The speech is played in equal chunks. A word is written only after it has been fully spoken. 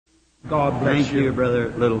God bless Thank you, Brother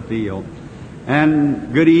Littlefield.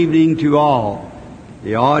 And good evening to all.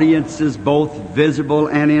 The audience is both visible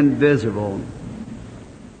and invisible.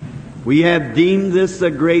 We have deemed this a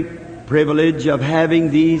great privilege of having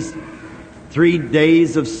these 3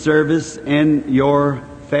 days of service in your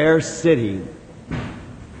fair city.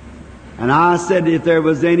 And I said if there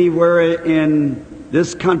was anywhere in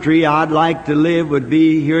this country I'd like to live would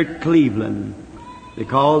be here at Cleveland,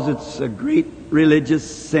 because it's a great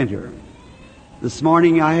religious center. This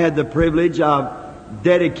morning I had the privilege of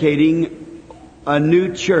dedicating a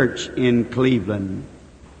new church in Cleveland,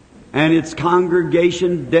 and its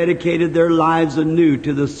congregation dedicated their lives anew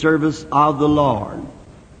to the service of the Lord.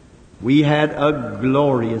 We had a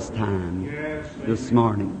glorious time this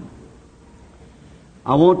morning.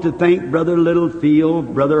 I want to thank Brother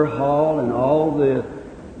Littlefield, Brother Hall, and all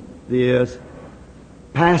the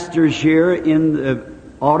pastors here in the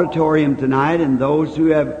auditorium tonight, and those who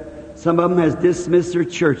have, some of them has dismissed their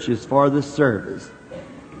churches for the service.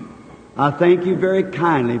 I thank you very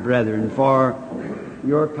kindly, brethren, for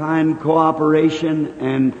your kind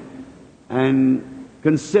cooperation and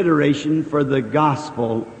consideration for the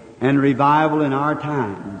gospel and revival in our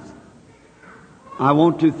times. I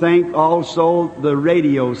want to thank also the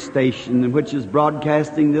radio station which is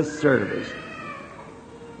broadcasting this service.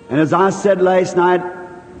 And as I said last night,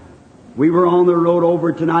 we were on the road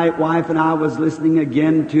over tonight. Wife and I was listening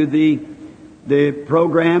again to the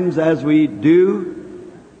programs as we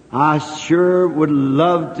do. I sure would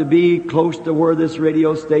love to be close to where this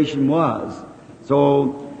radio station was.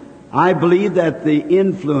 So I believe that the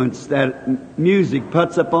influence that music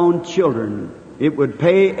puts upon children, it would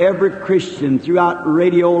pay every Christian throughout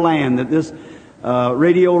radio land that this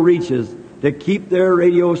radio reaches to keep their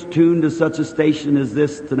radios tuned to such a station as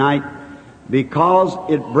this tonight, because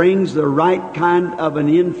it brings the right kind of an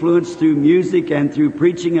influence through music and through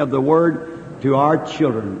preaching of the Word to our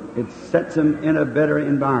children. It sets them in a better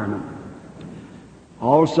environment.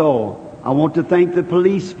 Also, I want to thank the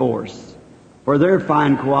police force for their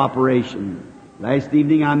fine cooperation. Last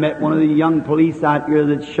evening I met one of the young police out here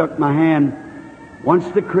that shook my hand, once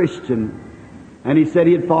the Christian, and he said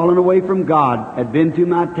he had fallen away from God, had been to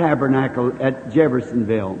my tabernacle at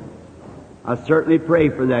Jeffersonville. I certainly pray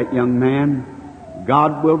for that young man.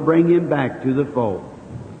 God will bring him back to the fold.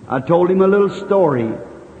 I told him a little story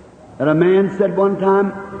that a man said one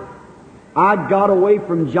time, I got away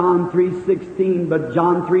from John 3:16, but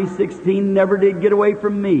John 3:16 never did get away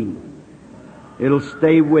from me. It'll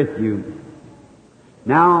stay with you.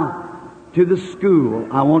 Now, to the school,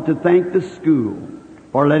 I want to thank the school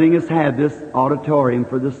for letting us have this auditorium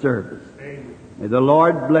for the service. May the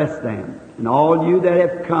Lord bless them, and all you that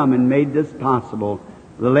have come and made this possible,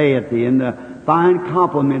 the laity and the fine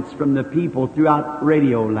compliments from the people throughout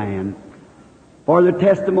Radio Land, for the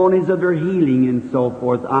testimonies of their healing and so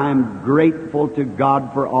forth. I am grateful to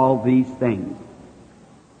God for all these things.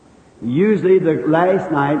 Usually the last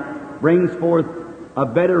night brings forth a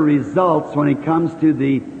better results when it comes to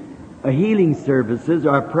the healing services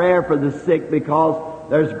or prayer for the sick, because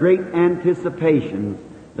there's great anticipation.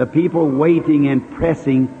 The people waiting and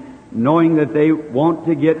pressing, knowing that they want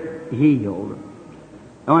to get healed.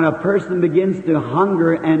 And when a person begins to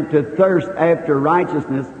hunger and to thirst after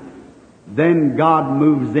righteousness, then God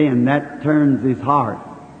moves in. That turns his heart.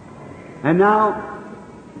 And now,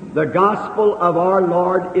 the gospel of our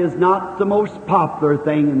Lord is not the most popular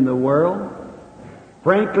thing in the world.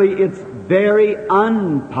 Frankly, it's very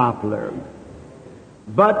unpopular.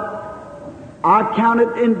 But I count it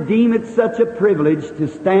and deem it such a privilege to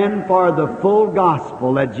stand for the full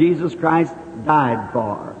gospel that Jesus Christ died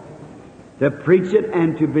for, to preach it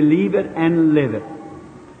and to believe it and live it.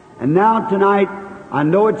 And now tonight, I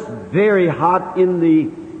know it's very hot in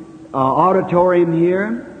the auditorium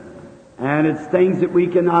here, and it's things that we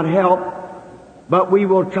cannot help, but we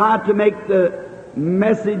will try to make the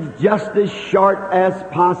message just as short as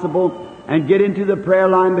possible and get into the prayer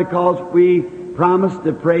line, because we promised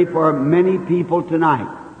to pray for many people tonight.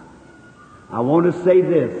 I want to say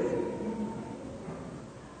this.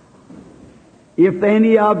 If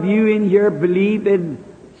any of you in here believe in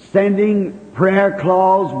sending prayer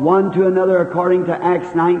claws one to another according to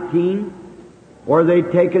Acts 19, or they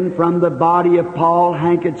taken from the body of Paul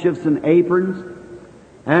handkerchiefs and aprons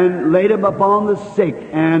and laid them upon the sick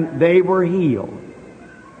and they were healed.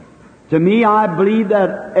 To me, I believe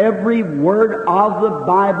that every word of the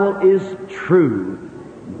Bible is true.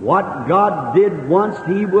 What God did once,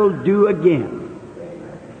 He will do again.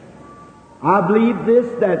 I believe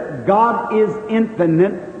this, that God is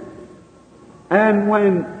infinite, and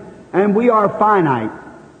we are finite.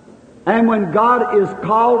 And when God is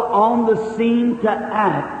called on the scene to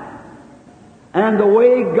act, And the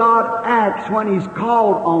way God acts when He's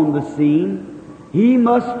called on the scene, He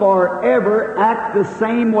must forever act the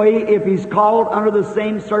same way if He's called under the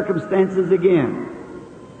same circumstances again.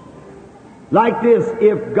 Like this,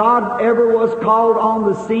 if God ever was called on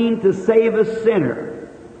the scene to save a sinner,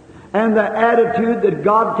 and the attitude that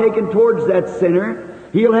God taken towards that sinner,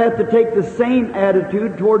 He'll have to take the same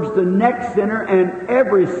attitude towards the next sinner and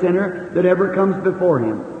every sinner that ever comes before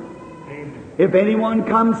Him. Amen. If anyone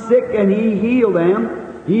comes sick and He heal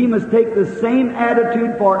them, He must take the same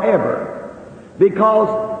attitude forever.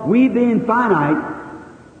 Because we being finite,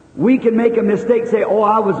 we can make a mistake, say, oh,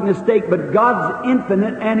 I was a mistake, but God's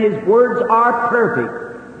infinite and His words are perfect.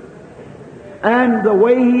 And the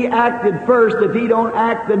way He acted first, if He don't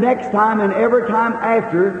act the next time and every time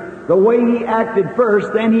after, the way He acted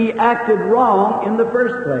first, then He acted wrong in the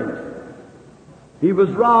first place. He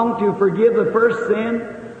was wrong to forgive the first sin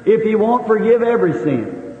if He won't forgive every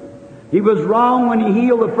sin. He was wrong when He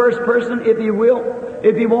healed the first person if He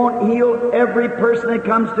won't heal every person that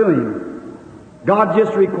comes to Him. God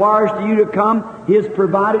just requires you to come His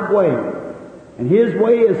provided way. And His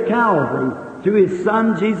way is Calvary through His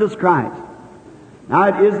Son, Jesus Christ. Now,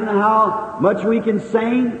 it isn't how much we can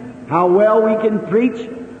sing, how well we can preach,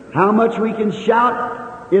 how much we can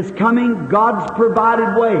shout. It's coming God's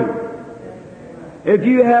provided way. If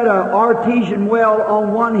you had an artesian well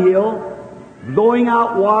on one hill, blowing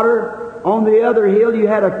out water, on the other hill you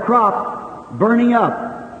had a crop burning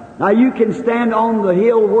up. Now you can stand on the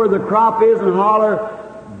hill where the crop is and holler,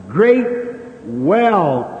 great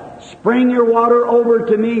well, spring your water over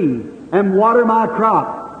to me and water my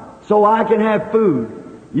crop so I can have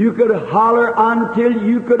food. You could holler until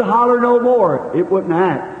you could holler no more. It wouldn't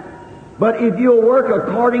act. But if you'll work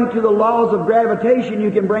according to the laws of gravitation,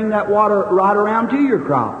 you can bring that water right around to your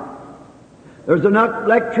crop. There's enough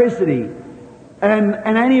electricity and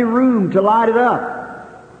any room to light it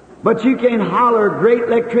up. But you can't holler, great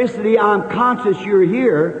electricity, I'm conscious you're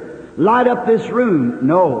here, light up this room.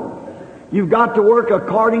 No. You've got to work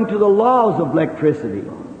according to the laws of electricity.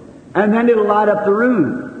 And then it'll light up the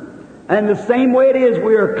room. And the same way it is,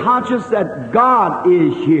 we are conscious that God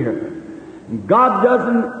is here. God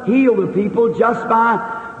doesn't heal the people just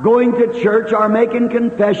by going to church or making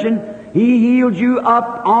confession. He healed you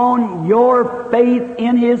up on your faith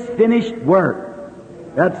in His finished work.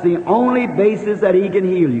 That's the only basis that He can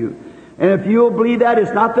heal you. And if you'll believe that,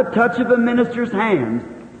 it's not the touch of a minister's hands.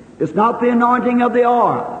 It's not the anointing of the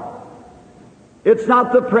oil. It's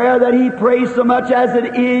not the prayer that he prays so much as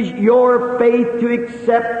it is your faith to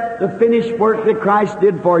accept the finished work that Christ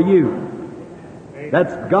did for you.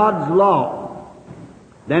 That's God's law.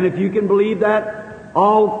 Then if you can believe that,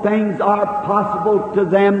 all things are possible to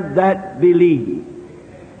them that believe.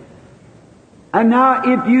 And now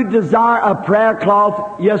if you desire a prayer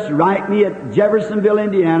cloth, just write me at Jeffersonville,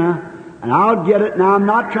 Indiana, and I'll get it. Now I'm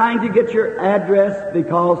not trying to get your address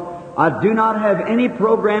because I do not have any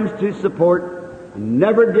programs to support. I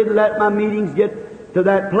never did let my meetings get to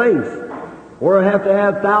that place where I have to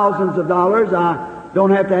have thousands of dollars. I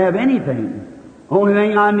don't have to have anything. Only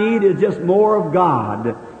thing I need is just more of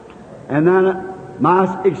God. And then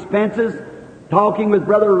my expenses, talking with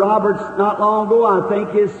Brother Roberts not long ago, I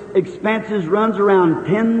think his expenses runs around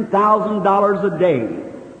 $10,000 a day.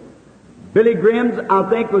 Billy Grimm's, I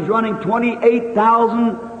think, was running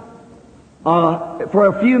 $28,000 for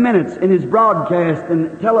a few minutes in his broadcast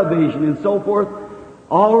and television and so forth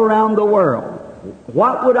all around the world.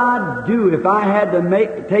 What would I do if I had to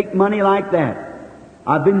take money like that?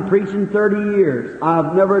 I've been preaching 30 years.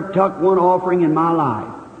 I've never took one offering in my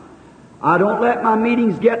life. I don't let my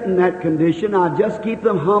meetings get in that condition. I just keep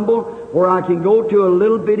them humble where I can go to a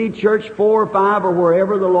little bitty church, 4 or 5 or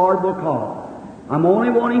wherever the Lord will call. I'm only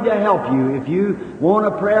wanting to help you. If you want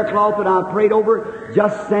a prayer cloth that I prayed over,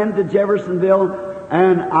 just send to Jeffersonville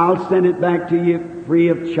and I'll send it back to you free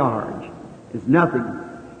of charge. It's nothing.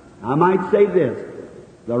 I might say this.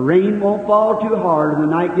 The rain won't fall too hard and the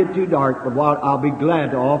night get too dark, but I'll be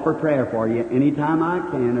glad to offer prayer for you anytime I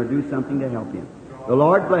can or do something to help you. The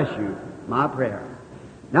Lord bless you. My prayer.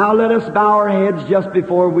 Now let us bow our heads just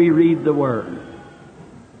before we read the Word.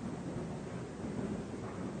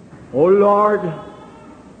 O Lord,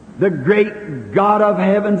 the great God of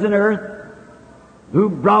heavens and earth, who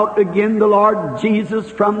brought again the Lord Jesus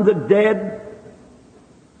from the dead,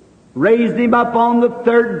 raised Him up on the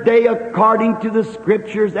third day according to the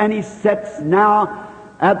Scriptures, and He sits now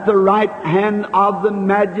at the right hand of the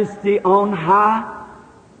Majesty on high.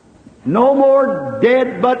 No more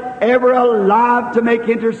dead, but ever alive to make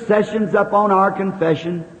intercessions upon our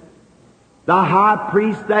confession. The high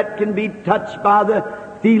priest that can be touched by the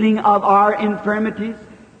feeling of our infirmities.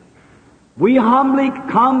 We humbly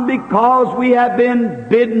come because we have been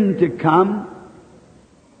bidden to come.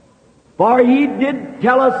 For He did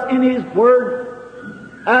tell us in His Word,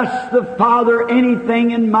 ask the Father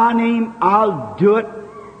anything in my name, I'll do it.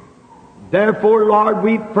 Therefore, Lord,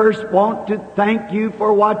 we first want to thank You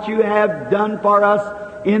for what You have done for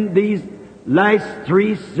us in these last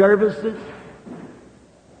 3 services.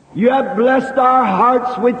 You have blessed our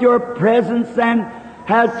hearts with Your presence and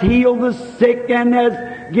has healed the sick and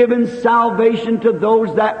has given salvation to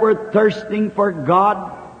those that were thirsting for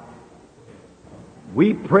God.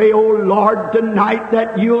 We pray, O Lord, tonight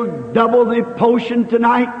that You'll double the potion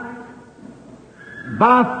tonight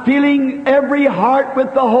by filling every heart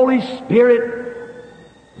with the Holy Spirit,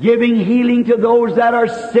 giving healing to those that are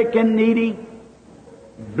sick and needy,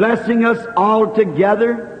 blessing us all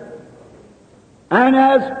together. And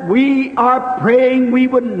as we are praying, we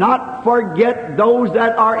would not forget those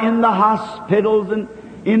that are in the hospitals and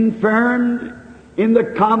infirmed, in the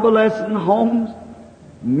convalescent homes,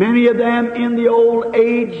 many of them in the old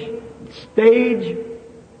age stage,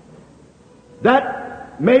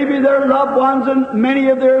 that maybe their loved ones and many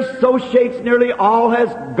of their associates, nearly all, has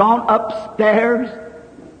gone upstairs.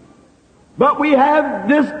 But we have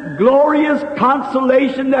this glorious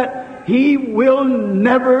consolation that He will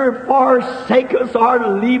never forsake us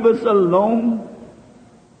or leave us alone.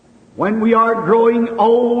 When we are growing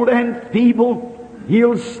old and feeble,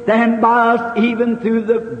 He'll stand by us even through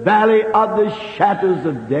the valley of the shadows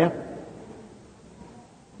of death.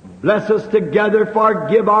 Bless us together,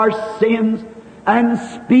 forgive our sins, and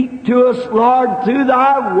speak to us, Lord, through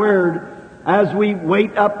Thy Word as we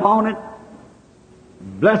wait upon it.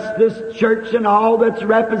 Bless this church and all that's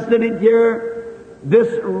represented here, this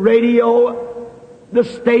radio, the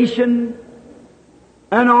station,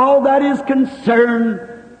 and all that is concerned,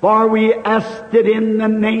 for we ask it in the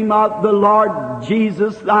name of the Lord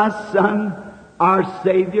Jesus, Thy Son, our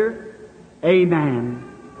Savior. Amen.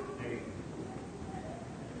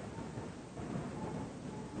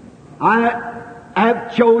 I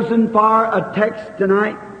have chosen for a text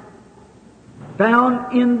tonight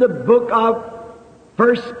found in the book of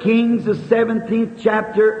 1 Kings, the 17th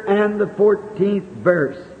chapter and the 14th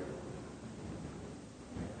verse.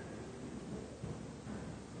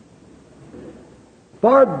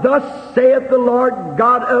 For thus saith the Lord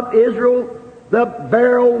God of Israel, the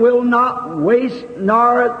barrel will not waste,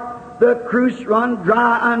 nor the cruse run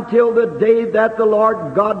dry until the day that the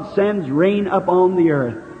Lord God sends rain upon the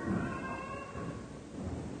earth.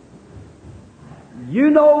 You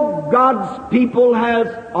know, God's people has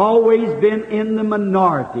always been in the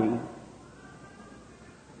minority.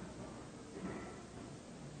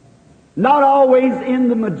 Not always in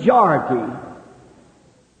the majority.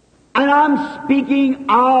 And I'm speaking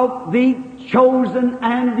of the chosen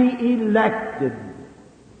and the elected.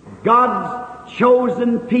 God's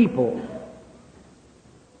chosen people.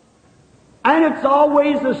 And it's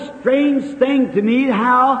always a strange thing to me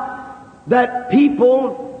how that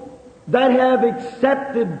people that have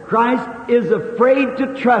accepted Christ is afraid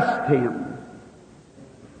to trust Him.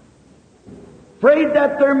 Afraid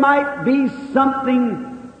that there might be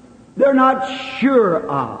something they're not sure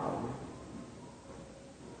of.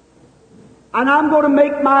 And I'm going to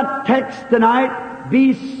make my text tonight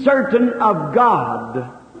be certain of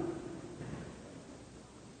God.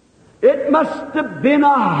 It must have been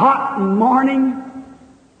a hot morning.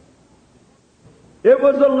 It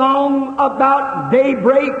was along about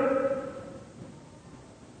daybreak.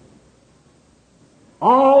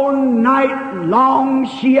 All night long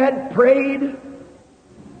she had prayed.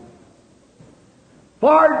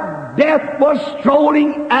 For death was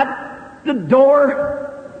strolling at the door.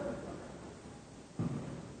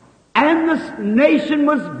 And this nation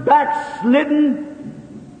was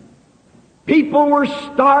backslidden. People were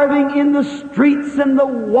starving in the streets and the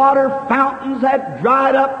water fountains had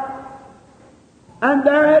dried up. And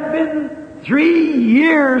there had been 3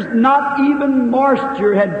 years not even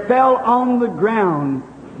moisture had fell on the ground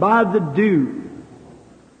by the dew.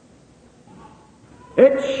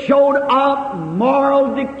 It showed up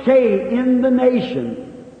moral decay in the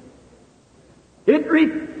nation. It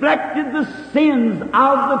reflected the sins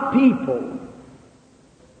of the people.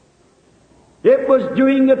 It was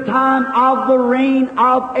during the time of the reign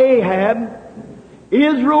of Ahab,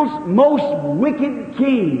 Israel's most wicked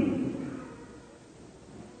king.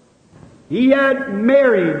 He had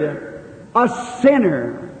married a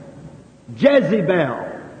sinner,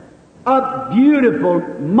 Jezebel, a beautiful,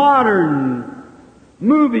 modern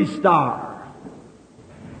movie star,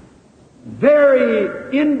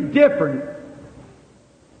 very indifferent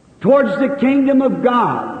towards the kingdom of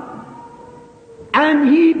God. And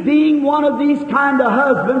he, being one of these kind of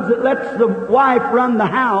husbands that lets the wife run the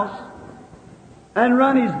house and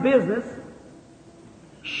run his business,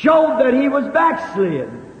 showed that he was backslid.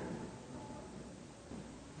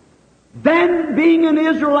 Then, being an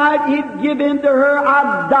Israelite, he'd give in to her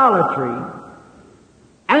idolatry.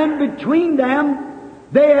 And between them,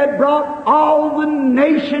 they had brought all the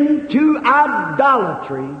nation to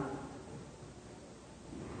idolatry.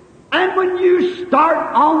 And when you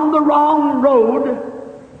start on the wrong road,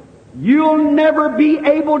 you'll never be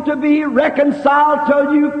able to be reconciled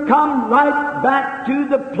till you come right back to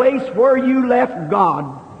the place where you left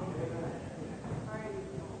God.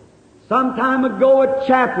 Some time ago, a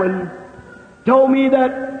chaplain told me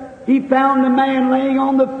that he found a man laying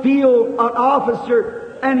on the field, an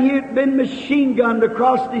officer, and he had been machine gunned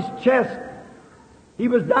across his chest. He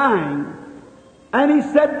was dying. And he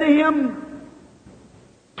said to him,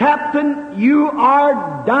 "Captain, you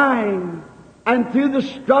are dying." And through the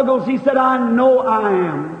struggles, he said, "I know I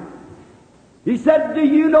am." He said, "Do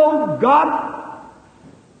you know God?"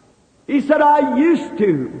 He said, "I used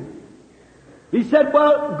to." He said,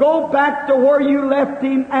 "Well, go back to where you left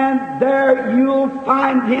him, and there you'll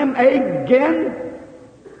find him again."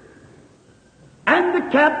 And the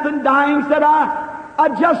captain, dying, said, I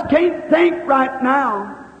just can't think right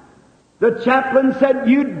now." The chaplain said,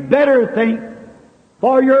 "You'd better think,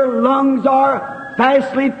 for your lungs are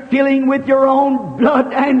fastly filling with your own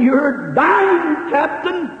blood, and you're dying,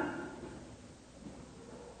 Captain."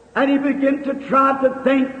 And he began to try to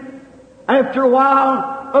think. After a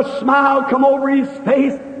while, a smile come over his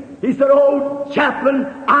face. He said, "Oh, chaplain,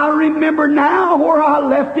 I remember now where I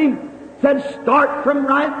left him." Said, "Start from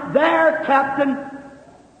right there, Captain."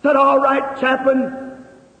 Said, "All right, chaplain."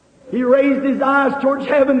 He raised his eyes towards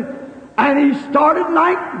heaven, and he started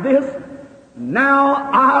like this. "Now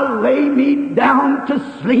I lay me down to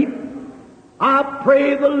sleep. I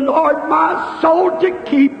pray the Lord my soul to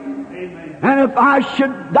keep. And if I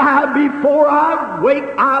should die before I wake,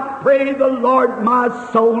 I pray the Lord my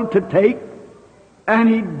soul to take." And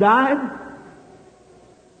he died.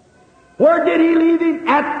 Where did he leave him?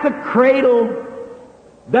 At the cradle.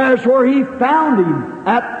 There's where he found him,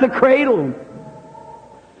 at the cradle.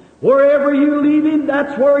 Wherever you leave him,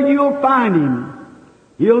 that's where you'll find him.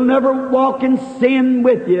 He'll never walk in sin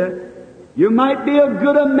with you. You might be a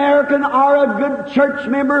good American or a good church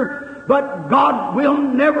member, but God will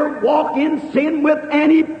never walk in sin with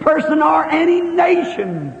any person or any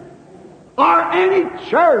nation or any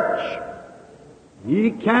church.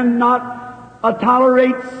 He cannot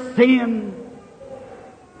tolerate sin.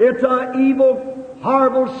 It's an evil,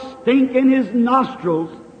 horrible stink in his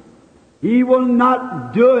nostrils. He will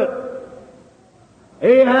not do it.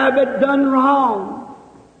 Ahab had done wrong.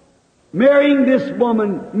 Marrying this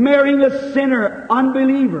woman, marrying a sinner,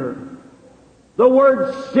 unbeliever. The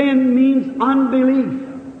word sin means unbelief.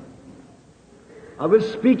 I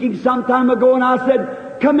was speaking some time ago and I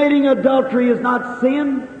said, committing adultery is not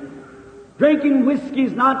sin. Drinking whiskey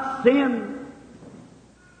is not sin.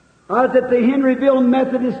 I was at the Henryville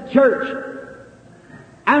Methodist Church,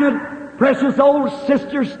 and a precious old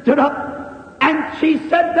sister stood up and she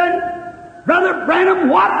said then, "Brother Branham,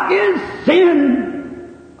 what is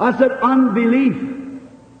sin?" I said, "Unbelief.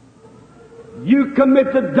 You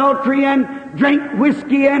commit adultery and drink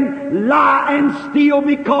whiskey and lie and steal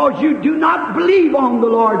because you do not believe on the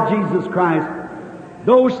Lord Jesus Christ.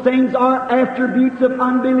 Those things are attributes of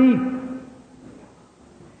unbelief.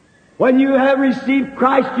 When you have received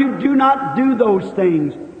Christ, you do not do those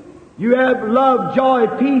things. You have love, joy,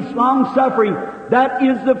 peace, long-suffering. That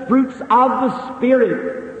is the fruits of the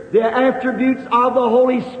Spirit, the attributes of the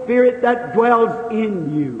Holy Spirit that dwells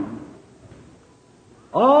in you.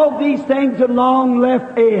 All these things had long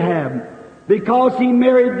left Ahab because he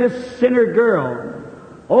married this sinner girl.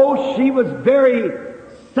 Oh, she was very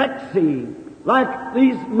sexy, like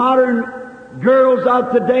these modern girls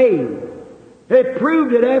of today. It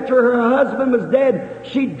proved it after her husband was dead.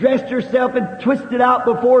 She dressed herself and twisted out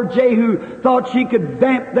before Jehu, thought she could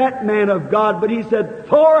vamp that man of God, but he said,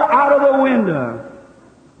 "Throw her out of the window."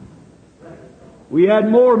 We had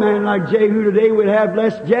more men like Jehu today, we'd have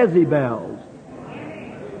less Jezebels.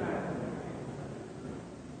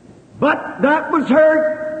 But that was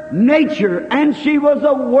her nature, and she was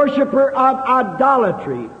a worshiper of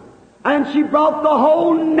idolatry. And she brought the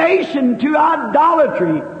whole nation to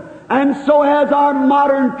idolatry. And so has our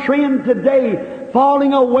modern trend today,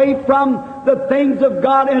 falling away from the things of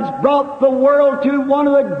God, and it's brought the world to one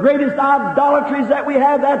of the greatest idolatries that we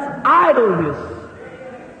have. That's idleness.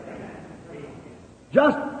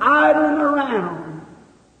 Just idling around.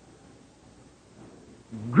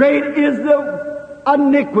 Great is the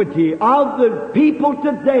iniquity of the people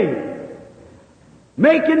today,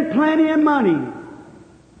 making plenty of money,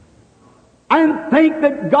 and think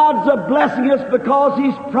that God's a blessing us because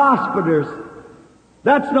He's prospered us.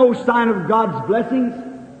 That's no sign of God's blessings.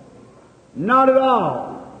 Not at all.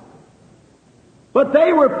 But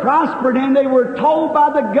they were prospered, and they were told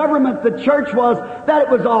by the government, the church was, that it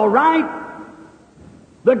was all right.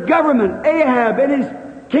 The government, Ahab and his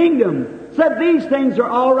kingdom, said these things are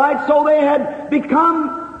all right, so they had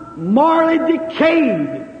become morally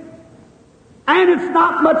decayed. And it's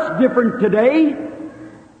not much different today.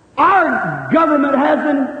 Our government has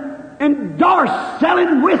endorsed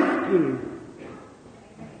selling whiskey,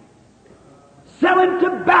 selling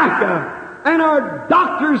tobacco, and our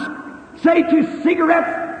doctors say to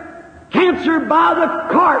cigarettes, cancer by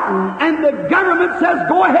the carton, and the government says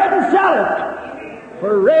go ahead and sell it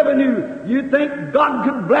for revenue. You think God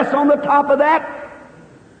could bless on the top of that?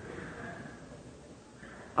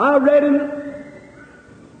 I read in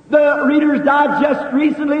the Reader's Digest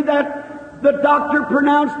recently that the doctor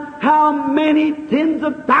pronounced how many tens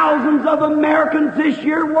of thousands of Americans this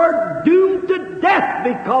year were doomed to death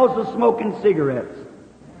because of smoking cigarettes.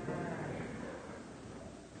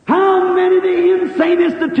 How many the insane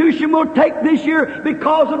institution will take this year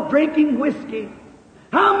because of drinking whiskey?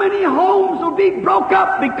 How many homes will be broke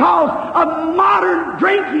up because of modern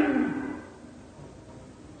drinking?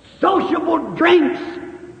 Sociable drinks,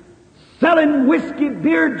 selling whiskey,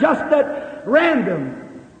 beer just at random.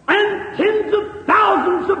 And tens of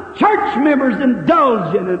thousands of church members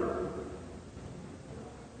indulge in it.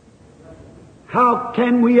 How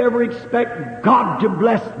can we ever expect God to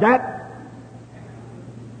bless that?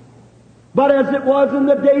 But as it was in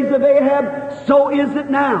the days of Ahab, so is it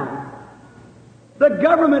now. The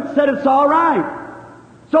government said it's all right.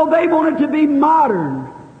 So they wanted to be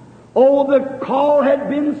modern. Oh, the call had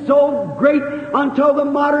been so great until the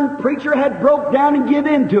modern preacher had broke down and give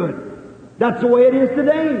in to it. That's the way it is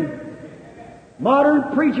today.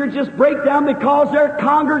 Modern preachers just break down because their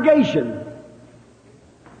congregation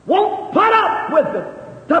won't put up with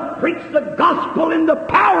it to preach the gospel in the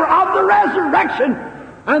power of the resurrection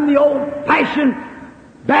and the old-fashioned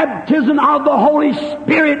baptism of the Holy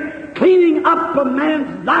Spirit cleaning up a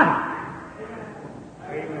man's life.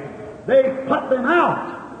 They put them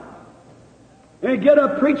out and get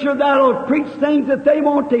a preacher that'll preach things that they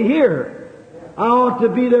want to hear. I ought to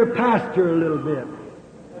be their pastor a little bit.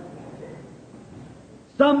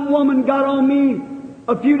 Some woman got on me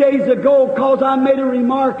a few days ago because I made a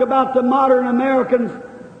remark about the modern Americans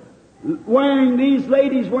wearing these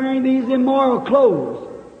ladies wearing these immoral clothes.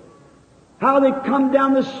 How they come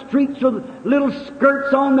down the streets with little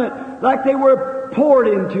skirts on that like they were poured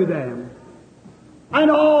into them. And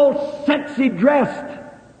all sexy dressed.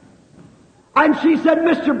 And she said,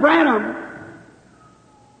 Mr. Branham,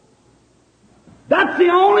 that's the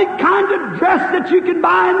only kind of dress that you can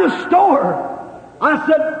buy in the store. I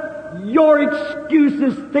said, your excuse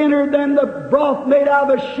is thinner than the broth made out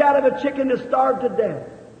of a shat of a chicken to starve to death.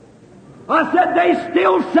 I said, they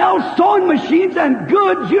still sell sewing machines and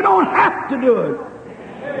goods. You don't have to do it.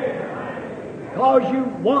 Because you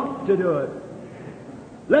want to do it.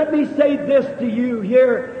 Let me say this to you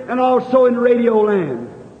here and also in Radio Land.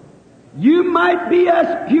 You might be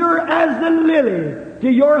as pure as the lily to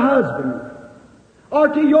your husband or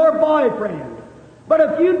to your boyfriend. But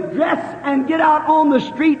if you dress and get out on the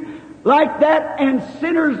street like that and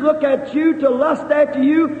sinners look at you to lust after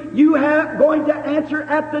you, you are going to answer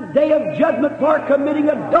at the day of judgment for committing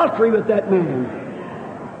adultery with that man.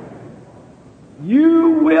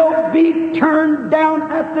 You will be turned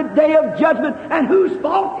down at the day of judgment. And whose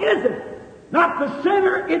fault is it? Not the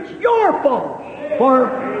sinner, it's your fault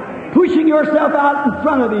for pushing yourself out in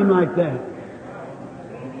front of him like that.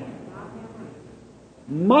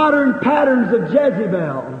 Modern patterns of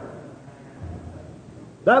Jezebel.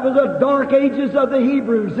 That was the dark ages of the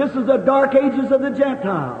Hebrews. This is the dark ages of the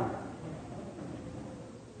Gentile.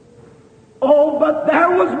 Oh, but there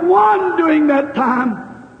was one during that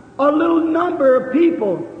time. A little number of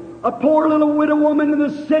people. A poor little widow woman in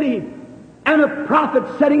the city. And a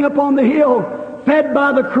prophet sitting up on the hill, fed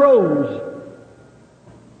by the crows.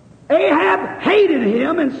 Ahab hated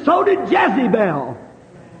him, and so did Jezebel.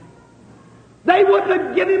 They wouldn't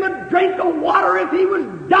have given him a drink of water if he was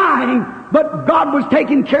dying, but God was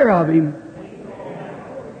taking care of him.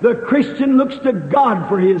 The Christian looks to God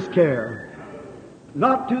for his care,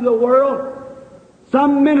 not to the world.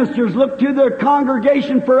 Some ministers look to their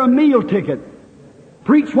congregation for a meal ticket.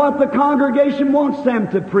 Preach what the congregation wants them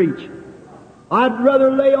to preach. I'd rather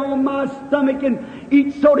lay on my stomach and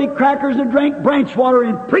eat soda crackers and drink branch water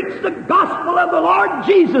and preach the gospel of the Lord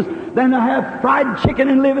Jesus than to have fried chicken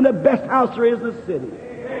and live in the best house there is in the city.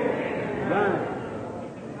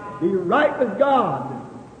 Right. Be right with God.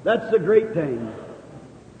 That's the great thing.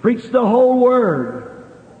 Preach the whole Word.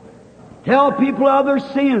 Tell people of their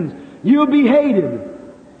sins. You'll be hated.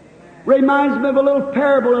 Reminds me of a little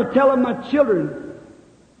parable I tell of my children.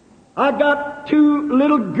 I got two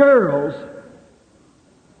little girls.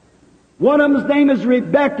 One of them's name is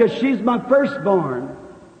Rebecca. She's my firstborn.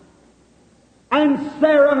 And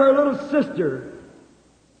Sarah, her little sister,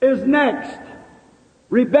 is next.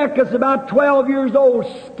 Rebecca's about 12 years old,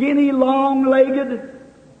 skinny, long-legged.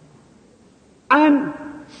 And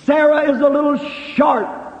Sarah is a little short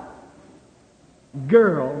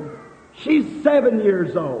girl. She's 7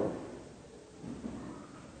 years old.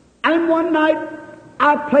 And one night,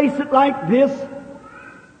 I place it like this.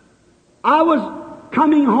 I was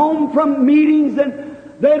coming home from meetings and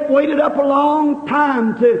they'd waited up a long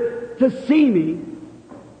time to see me.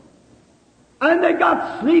 And they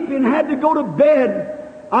got sleepy and had to go to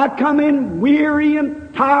bed. I come in weary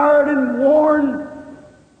and tired and worn.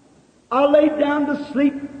 I laid down to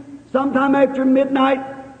sleep sometime after midnight.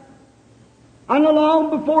 And long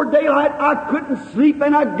before daylight, I couldn't sleep,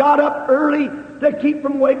 and I got up early to keep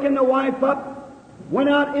from waking the wife up. Went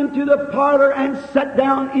out into the parlor and sat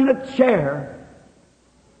down in a chair.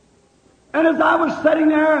 And as I was sitting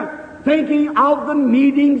there thinking of the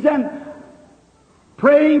meetings and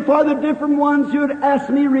praying for the different ones who had asked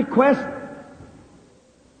me requests,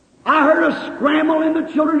 I heard a scramble in the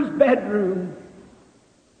children's bedroom.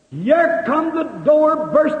 Here come the door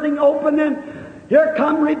bursting open, and here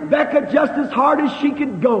come Rebecca just as hard as she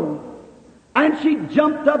could go. And she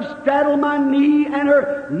jumped up, straddled my knee, and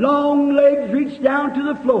her long legs reached down to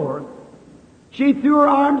the floor. She threw her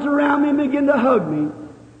arms around me and began to hug me.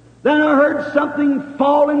 Then I heard something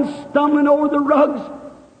falling, stumbling over the rugs.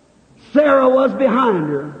 Sarah was behind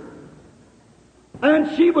her.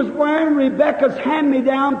 And she was wearing Rebecca's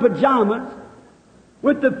hand-me-down pajamas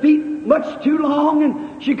with the feet much too long,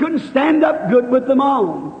 and she couldn't stand up good with them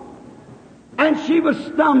on. And she was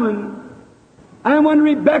stumbling. And when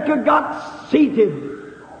Rebecca got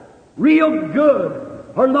seated real good,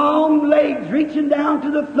 her long legs reaching down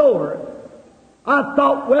to the floor, I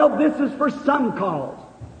thought, well, this is for some cause.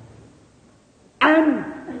 And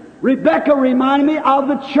Rebecca reminded me of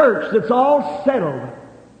the church that's all settled,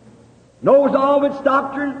 knows all of its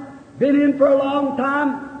doctrine, been in for a long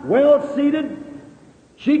time, well seated.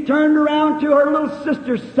 She turned around to her little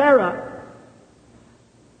sister, Sarah.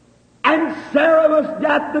 And Sarah was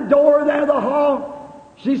at the door there of the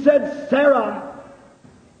hall. She said, Sarah,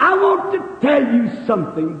 I want to tell you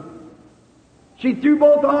something. She threw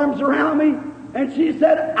both arms around me and she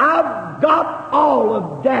said, I've got all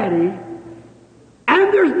of Daddy,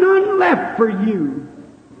 and there's none left for you.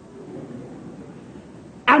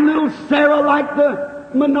 And little Sarah, like the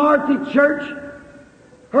minority church,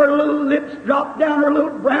 her little lips dropped down, her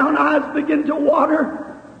little brown eyes began to water.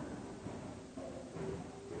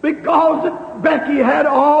 Because Becky had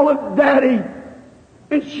all of Daddy,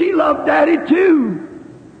 and she loved Daddy too.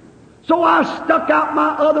 So I stuck out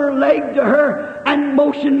my other leg to her and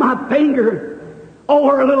motioned my finger. Oh,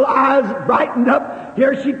 her little eyes brightened up.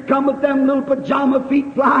 Here she'd come with them little pajama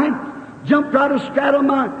feet flying, jumped right to straddle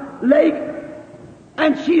my leg.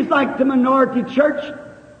 And she's like the minority church.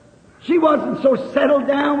 She wasn't so settled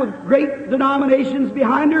down with great denominations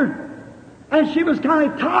behind her. And she was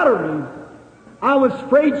kind of tottering. I was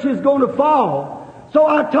afraid she was going to fall. So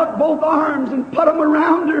I took both arms and put them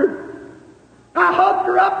around her. I hugged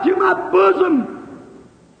her up to my bosom.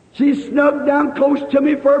 She snugged down close to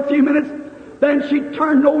me for a few minutes. Then she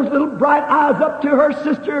turned those little bright eyes up to her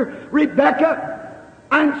sister, Rebecca.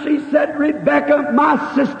 And she said, Rebecca,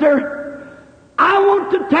 my sister, I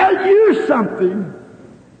want to tell you something.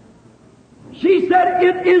 She said,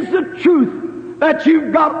 it is the truth that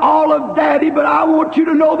you've got all of Daddy, but I want you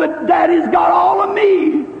to know that Daddy's got all of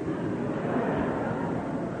me.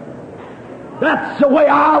 That's the way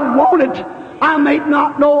I want it. I may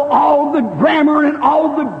not know all the grammar and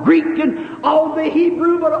all the Greek and all the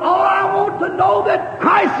Hebrew, but all I want to know that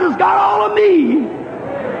Christ has got all of me.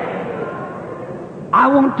 I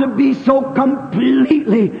want to be so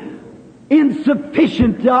completely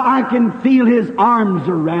insufficient till I can feel His arms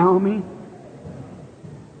around me.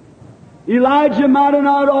 Elijah might have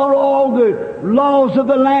not known all the laws of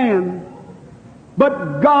the land,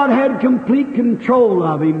 but God had complete control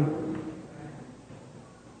of him.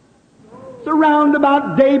 It's around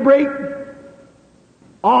about daybreak.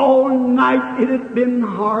 All night it had been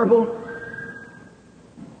horrible.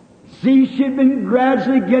 See, she'd been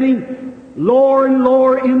gradually getting lower and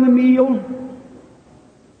lower in the meal.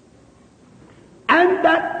 And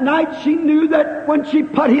that night she knew that when she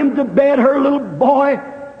put him to bed, her little boy,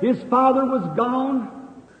 his father, was gone.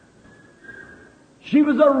 She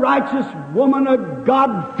was a righteous woman, a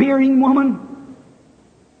God-fearing woman.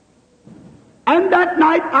 And that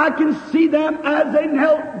night I can see them as they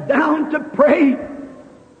knelt down to pray.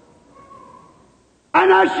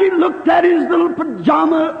 And as she looked at his little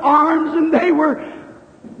pajama arms, and they were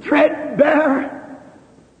threadbare,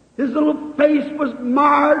 his little face was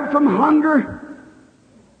marred from hunger,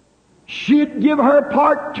 she'd give her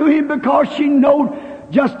part to him because she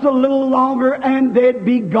knowed just a little longer and they'd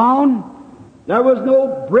be gone. There was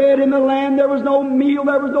no bread in the land, there was no meal,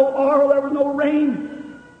 there was no oil, there was no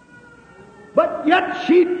rain. But yet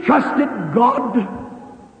she trusted God.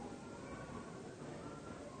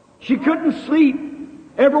 She couldn't sleep.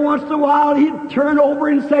 Every once in a while he'd turn over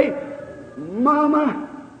and say, "Mama,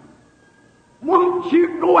 won't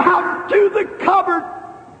you go out to the cupboard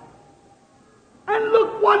and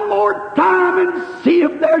look one more time and see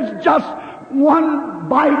if there's just one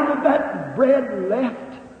bite of that bread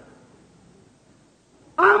left?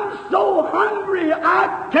 I'm so hungry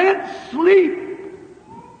I can't sleep."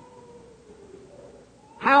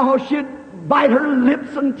 How she'd bite her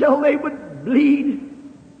lips until they would bleed.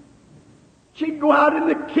 She'd go out in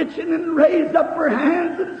the kitchen and raise up her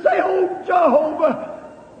hands and say, "Oh, Jehovah,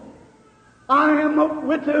 I am a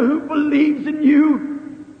widow who believes in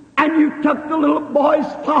you, and you took the little boy's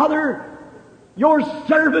father, your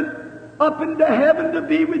servant, up into heaven to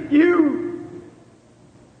be with you.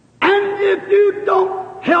 And if you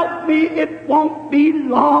don't help me, it won't be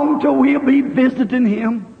long till we'll be visiting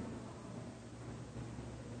him.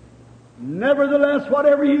 Nevertheless,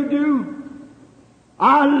 whatever you do,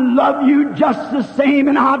 I love you just the same,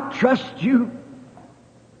 and I trust you."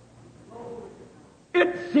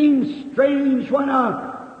 It seems strange when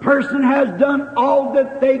a person has done all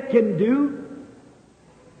that they can do,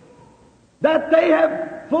 that they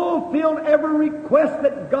have fulfilled every request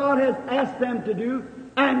that God has asked them to do,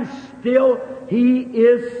 and still He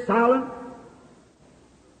is silent.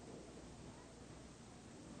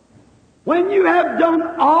 When you have done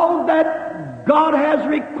all that God has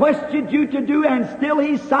requested you to do and still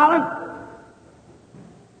He's silent,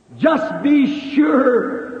 just be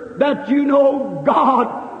sure that you know God.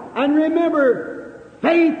 And remember,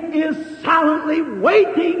 faith is silently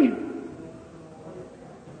waiting.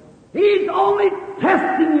 He's only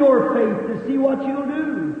testing your faith to see what you'll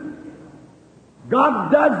do.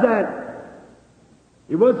 God does that.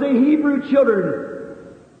 It was the Hebrew children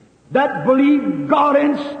that believed God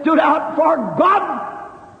and stood out for God,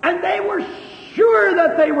 and they were sure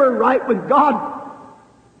that they were right with God,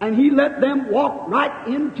 and He let them walk right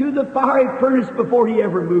into the fiery furnace before He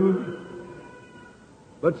ever moved.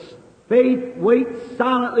 But faith waits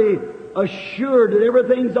silently, assured that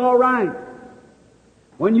everything's all right.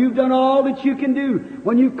 When you've done all that you can do,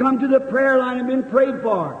 when you've come to the prayer line and been prayed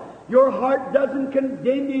for, your heart doesn't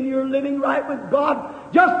condemn you and you're living right with God,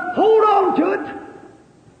 just hold on to it.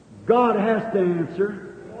 God has to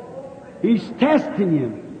answer. He's testing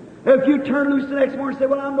you. If you turn loose the next morning and say,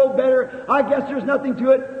 "Well, I'm no better, I guess there's nothing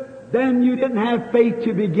to it," then you didn't have faith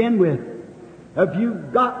to begin with. If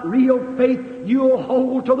you've got real faith, you'll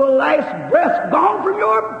hold till the last breath gone from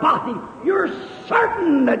your body. You're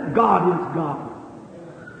certain that God is God.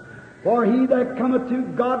 For he that cometh to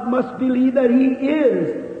God must believe that He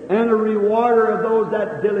is, and a rewarder of those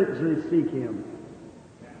that diligently seek Him.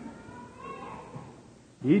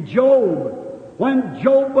 Job, when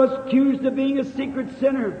Job was accused of being a secret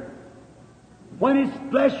sinner, when his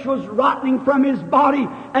flesh was rotting from his body,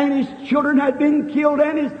 and his children had been killed,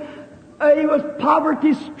 and he was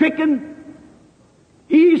poverty-stricken,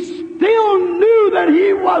 he still knew that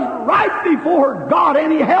he was right before God,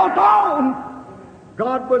 and he held on.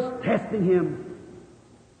 God was testing him.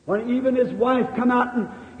 When even his wife come out and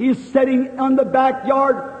he's sitting on the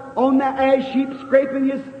backyard on the ash heap, scraping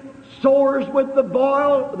his sores with the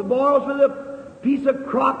boils with a piece of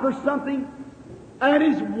crock or something, and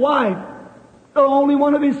his wife, the only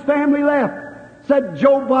one of his family left, said,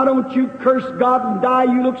 "Job, why don't you curse God and die?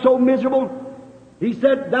 You look so miserable." He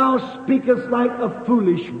said, "Thou speakest like a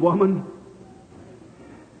foolish woman.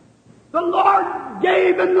 The Lord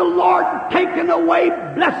gave and the Lord taken away.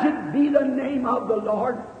 Blessed be the name of the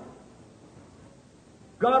Lord."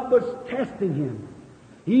 God was testing him.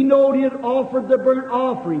 He knowed he had offered the burnt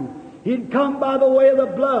offering. He'd come by the way of the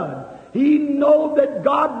blood. He knew that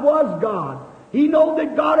God was God. He knew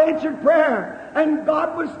that God answered prayer, and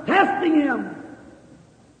God was testing him.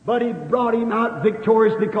 But He brought him out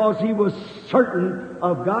victorious because he was certain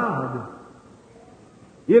of God.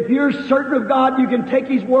 If you're certain of God, you can take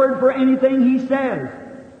His word for anything He says.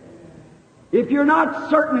 If you're not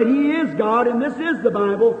certain that He is God, and this is the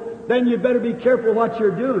Bible, then you better be careful what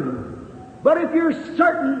you're doing. But if you're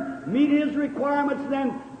certain, meet His requirements,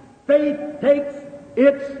 then faith takes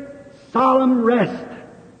its solemn rest.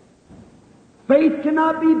 Faith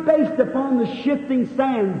cannot be based upon the shifting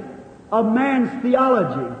sand of man's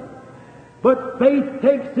theology, but faith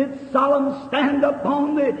takes its solemn stand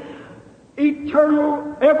upon the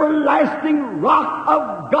eternal, everlasting rock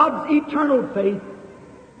of God's eternal faith.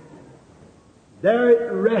 There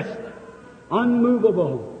it rests,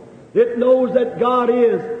 unmovable. It knows that God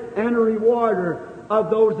is and a rewarder of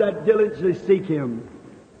those that diligently seek Him.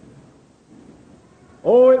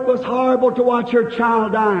 Oh, it was horrible to watch her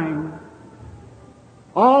child dying.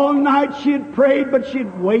 All night she had prayed, but she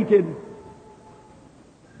had waited.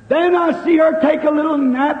 Then I see her take a little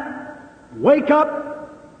nap, wake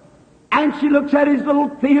up, and she looks at his little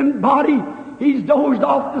thin body. He's dozed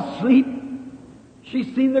off to sleep.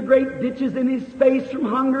 She's seen the great ditches in his face from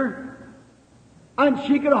hunger, and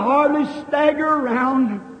she could hardly stagger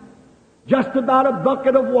around. Just about a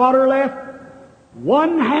bucket of water left.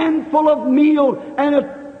 One handful of meal and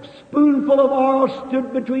a spoonful of oil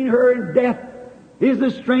stood between her and death. Isn't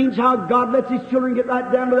it strange how God lets His children get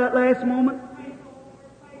right down to that last moment?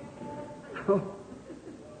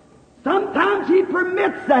 Sometimes He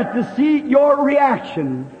permits that to see your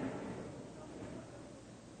reaction.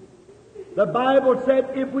 The Bible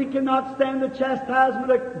said if we cannot stand the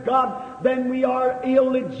chastisement of God, then we are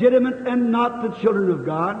illegitimate and not the children of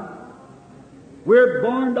God. We're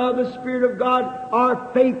born of the Spirit of God.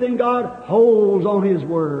 Our faith in God holds on His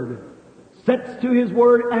Word. Sets to His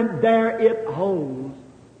Word, and there it holds.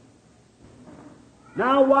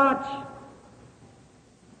 Now watch.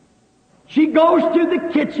 She goes to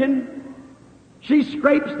the kitchen. She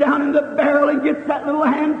scrapes down in the barrel and gets that little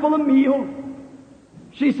handful of meal.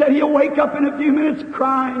 She said, he'll wake up in a few minutes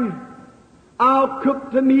crying. I'll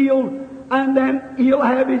cook the meal, and then he'll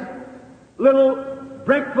have his little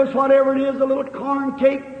breakfast, whatever it is, a little corn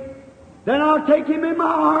cake. Then I'll take him in my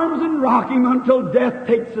arms and rock him until death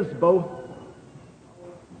takes us both.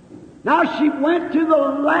 Now she went to the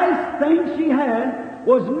last thing she had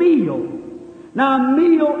was meal. Now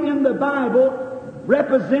meal in the Bible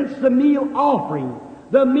represents the meal offering.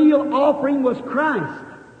 The meal offering was Christ.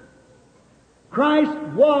 Christ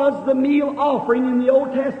was the meal offering in the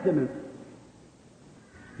Old Testament.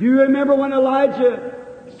 Do you remember when Elijah,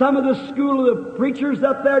 some of the school of the preachers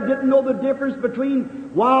up there didn't know the difference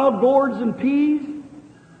between wild gourds and peas?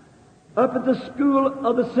 Up at the school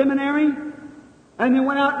of the seminary? And they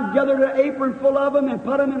went out and gathered an apron full of them and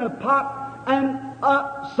put them in a pot, and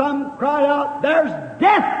some cried out, there's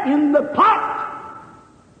death in the pot!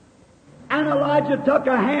 And Elijah took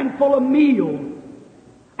a handful of meal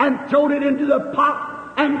and throwed it into the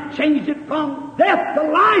pot and changed it from death to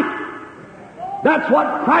life. That's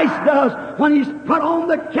what Christ does when He's put on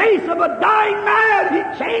the case of a dying man. He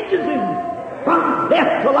changes him from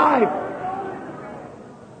death to life.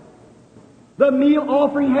 The meal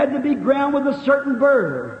offering had to be ground with a certain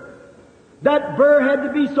burr. That burr had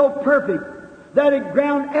to be so perfect that it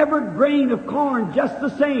ground every grain of corn just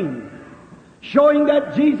the same, showing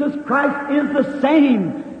that Jesus Christ is the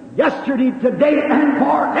same yesterday, today, and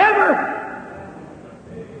forever.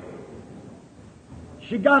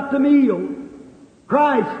 She got the meal.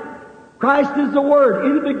 Christ is the Word.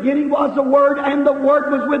 In the beginning was the Word, and the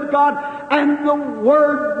Word was with God, and the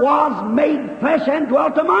Word was made flesh and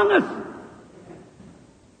dwelt among us.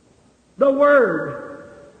 The Word.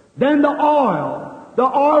 Then the oil. The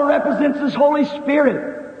oil represents His Holy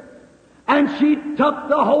Spirit. And she took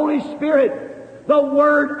the Holy Spirit, the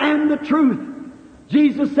Word and the truth.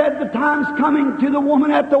 Jesus said the time's coming to the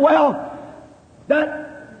woman at the well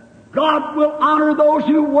that God will honor those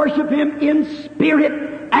who worship Him in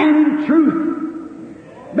spirit and in truth.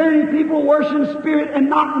 Many people worship in spirit and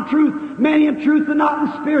not in truth. Many in truth and not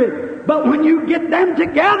in spirit. But when you get them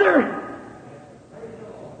together,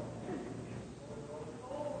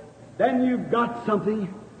 then you've got something.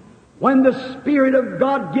 When the Spirit of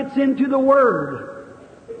God gets into the Word,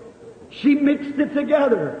 she mixed it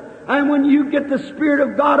together. And when you get the Spirit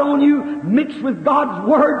of God on you, mixed with God's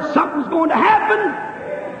Word, something's going to happen.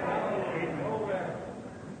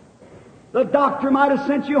 The doctor might have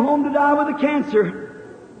sent you home to die with a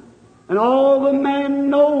cancer. And all the man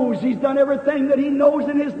knows, he's done everything that he knows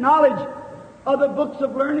in his knowledge of the books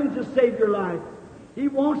of learning to save your life. He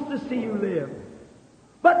wants to see you live.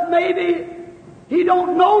 But maybe he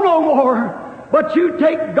don't know no more. But you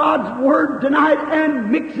take God's Word tonight and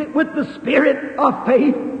mix it with the spirit of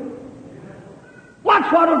faith.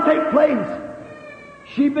 Watch what will take place.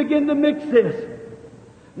 She began to mix this.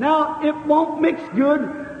 Now, it won't mix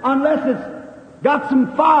good unless it's got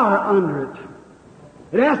some fire under it.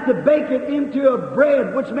 It has to bake it into a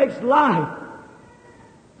bread which makes life.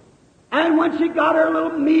 And when she got her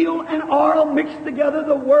little meal and oil mixed together,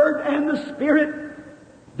 the Word and the Spirit,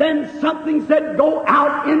 then something said, go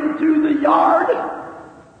out into the yard.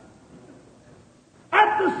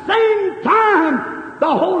 At the same time,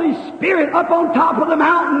 the Holy Spirit up on top of the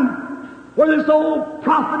mountain, where this old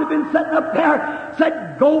prophet had been sitting up there,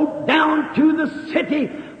 said, go down to the city,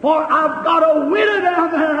 for I've got a widow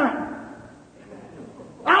down there.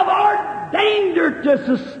 I've ordained her to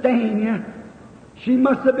sustain you. She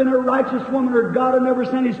must have been a righteous woman, or God had never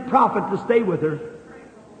sent His prophet to stay with her.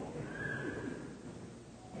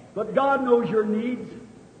 But God knows your needs.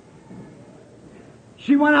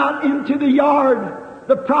 She went out into the yard.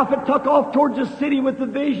 The prophet took off towards the city with the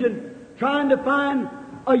vision, trying to find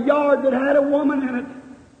a yard that had a woman in it.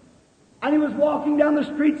 And he was walking down the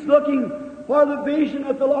streets looking for the vision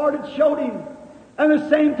that the Lord had showed him. And at the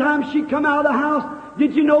same time she come out of the house,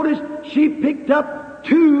 did you notice she picked up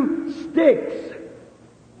 2 sticks?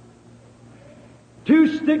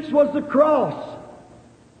 2 sticks was the cross.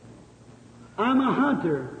 I'm a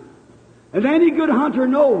hunter. And any good hunter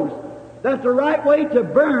knows that the right way to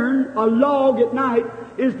burn a log at night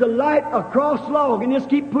is to light a cross log and just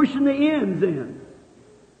keep pushing the ends in.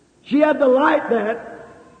 She had to light that,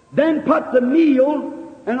 then put the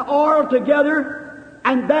meal and oil together,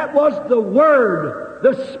 and that was the Word,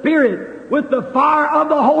 the Spirit, with the fire of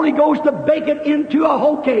the Holy Ghost to bake it into a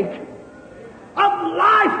whole cake of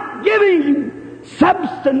life-giving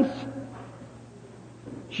substance.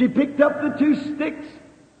 She picked up the 2 sticks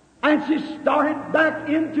and she started back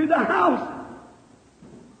into the house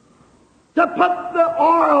to put the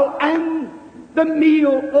oil and the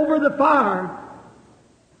meal over the fire.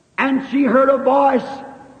 And she heard a voice.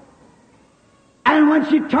 And when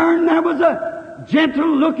she turned, there was a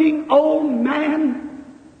gentle-looking old man,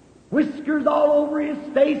 whiskers all over his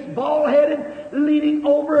face, bald-headed, leaning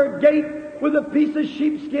over a gate with a piece of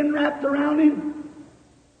sheepskin wrapped around him.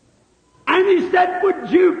 And he said,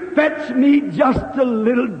 would you fetch me just a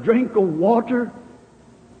little drink of water?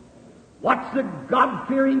 What's the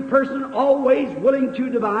God-fearing person always willing to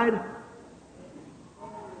divide?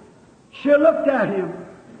 She looked at him.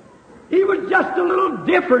 He was just a little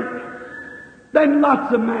different than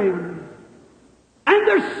lots of men. And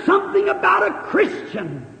there's something about a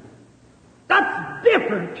Christian that's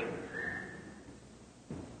different.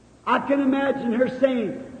 I can imagine her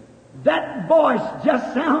saying, that voice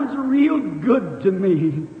just sounds real good to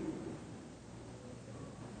me.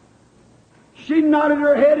 She nodded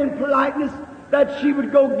her head in politeness that she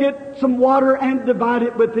would go get some water and divide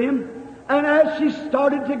it with him. And as she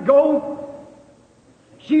started to go,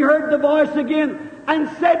 she heard the voice again and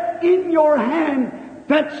said, in your hand,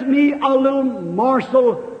 fetch me a little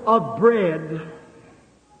morsel of bread.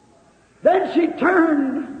 Then she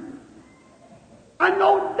turned, and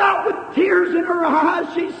no doubt with tears in her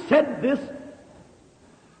eyes, she said this,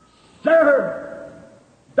 Sir,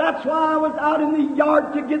 that's why I was out in the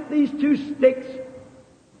yard to get these 2 sticks.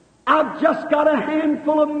 I've just got a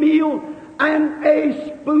handful of meal and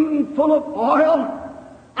a spoonful of oil.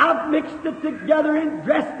 I've mixed it together and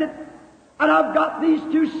dressed it, and I've got these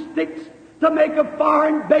 2 sticks to make a fire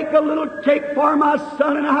and bake a little cake for my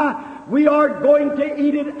son and I. We are going to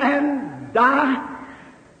eat it and die.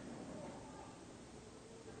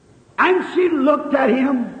 And she looked at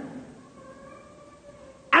him,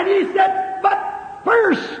 and he said, but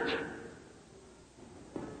first,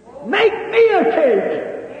 make me a cake.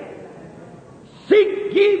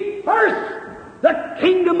 Seek ye first the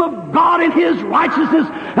kingdom of God and His righteousness,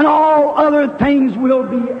 and all other things will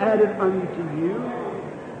be added unto you.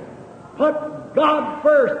 Put God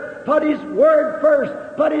first. Put His Word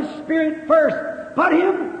first. Put His Spirit first. Put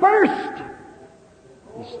Him first.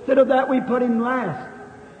 Instead of that, we put Him last.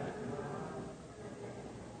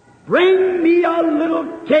 Bring me a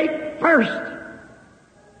little cake first.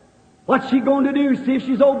 What's she going to do? See if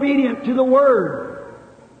she's obedient to the Word.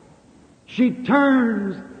 She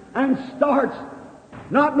turns and starts,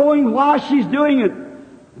 not knowing why she's doing it.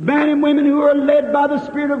 Men and women who are led by the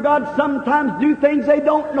Spirit of God sometimes do things they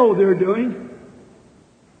don't know they're doing.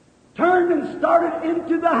 Turned and started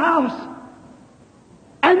into the house.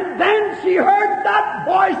 And then she heard that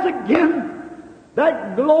voice again.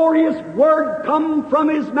 That glorious word come from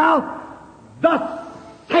His mouth. Thus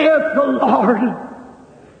saith the Lord.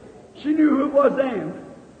 She knew who it was then.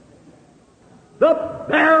 The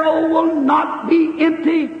barrel will not be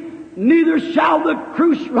empty, neither shall the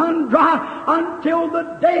cruse run dry until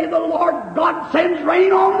the day the Lord God sends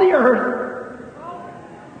rain on the earth.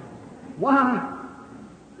 Why?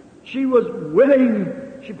 She was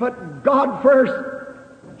willing. She put God first.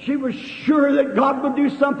 She was sure that God would do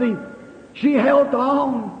something. She held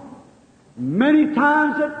on. Many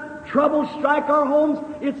times that trouble strike our homes,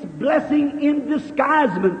 it's blessing in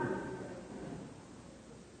disguisement.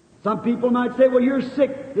 Some people might say, well, you're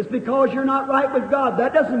sick. It's because you're not right with God.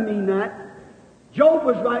 That doesn't mean that. Job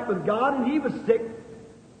was right with God and he was sick.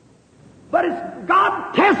 But it's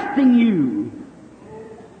God testing you,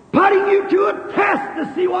 putting you to a test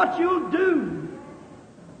to see what you'll do.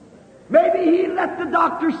 Maybe He let the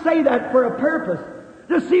doctor say that for a purpose,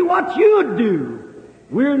 to see what you would do.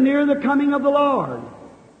 We're near the coming of the Lord.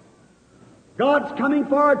 God's coming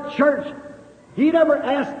for a church. He never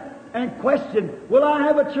asked and questioned, will I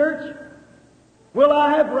have a church? Will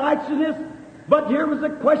I have righteousness? But here was a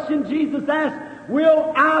question Jesus asked,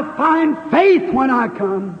 will I find faith when I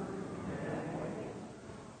come?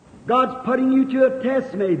 God's putting you to a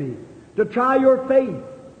test maybe, to try your faith.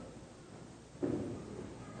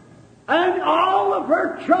 And all of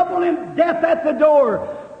her trouble and death at the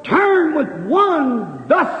door turned with one,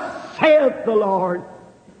 thus saith the Lord.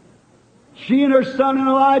 She and her son and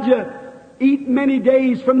Elijah eat many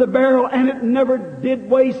days from the barrel, and it never did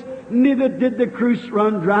waste, neither did the cruse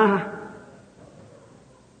run dry.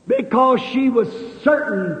 Because she was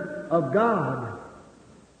certain of God.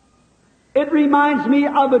 It reminds me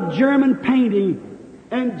of a German painting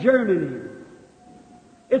in Germany.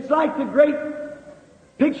 It's like the great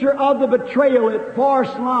picture of the betrayal at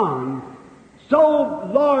Forest Lawn. So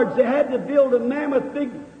large they had to build a mammoth big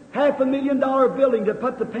 $500,000 building to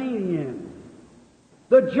put the painting in.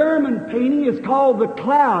 The German painting is called The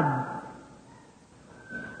Cloud.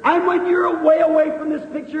 And when you're way away from this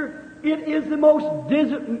picture, it is the most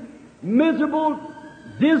miserable,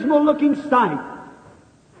 dismal looking sight.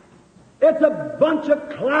 It's a bunch of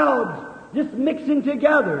clouds just mixing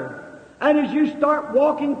together. And as you start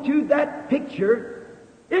walking to that picture,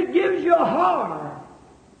 it gives you a horror.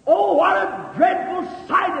 Oh, what a dreadful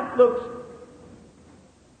sight it looks.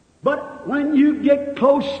 But when you get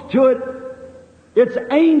close to it, it's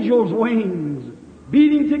angels' wings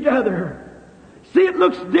beating together. See, it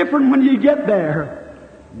looks different when you get there.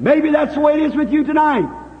 Maybe that's the way it is with you tonight.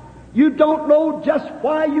 You don't know just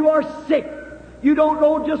why you are sick. You don't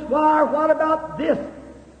know just why or what about this.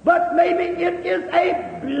 But maybe it is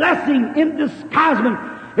a blessing in disguisement.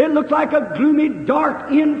 It looks like a gloomy,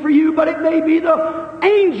 dark end for you, but it may be the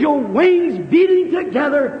angel wings beating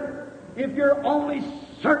together. If you're only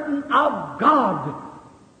certain of God,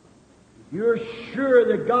 you're sure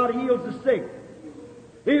that God heals the sick.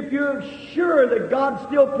 If you're sure that God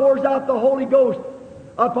still pours out the Holy Ghost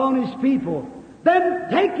upon His people, then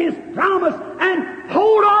take His promise and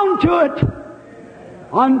hold on to it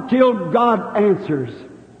until God answers.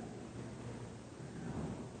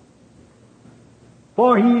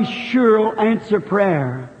 For He sure will answer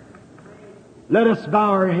prayer. Let us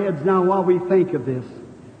bow our heads now while we think of this.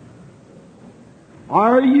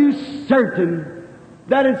 Are you certain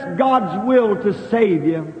that it's God's will to save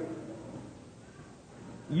you?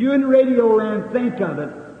 You in Radio Land, think of it.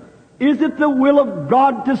 Is it the will of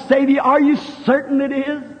God to save you? Are you certain it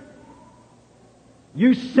is?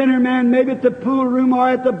 You sinner man, maybe at the pool room or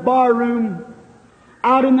at the bar room,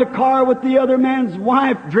 out in the car with the other man's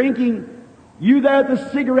wife drinking, you there with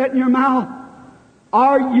a cigarette in your mouth.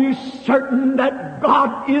 Are you certain that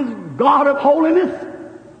God is God of holiness?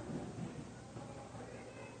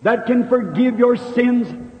 That can forgive your sins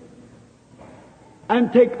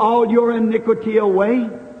and take all your iniquity away?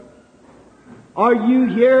 Are you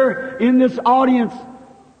here in this audience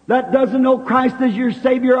that doesn't know Christ as your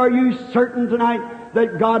Savior? Are you certain tonight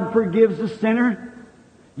that God forgives the sinner?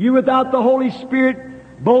 You without the Holy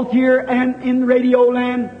Spirit, both here and in Radio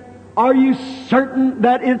Land, are you certain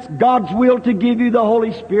that it's God's will to give you the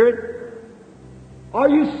Holy Spirit? Are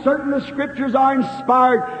you certain the Scriptures are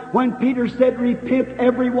inspired when Peter said, repent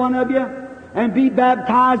every one of you and be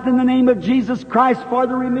baptized in the name of Jesus Christ for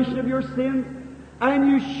the remission of your sins? And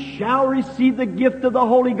you shall receive the gift of the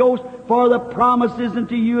Holy Ghost, for the promise is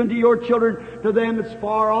unto you and to your children, to them that's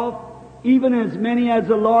far off, even as many as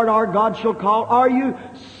the Lord our God shall call. Are you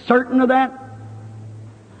certain of that?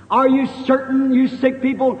 Are you certain, you sick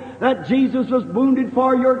people, that Jesus was wounded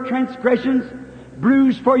for your transgressions,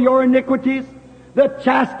 bruised for your iniquities? The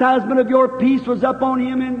chastisement of your peace was upon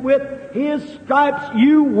Him, and with His stripes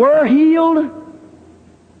you were healed.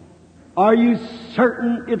 Are you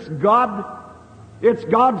certain it's God? It's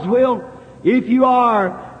God's will? If you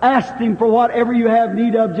are, ask Him for whatever you have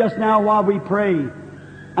need of just now while we pray,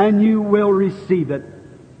 and you will receive it.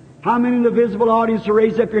 How many in the visible audience will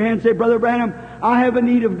raise up your hand and say, Brother Branham, I have a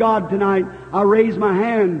need of God tonight. I raise my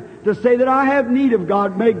hand to say that I have need of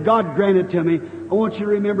God. May God grant it to me. I want you to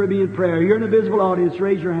remember me in prayer. You're in the visible audience.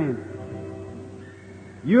 Raise your hand.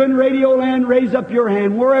 You in Radio Land, raise up your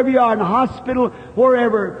hand. Wherever you are, in the hospital,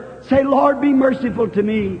 wherever. Say, Lord, be merciful to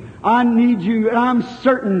me. I need you. And I'm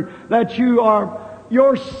certain that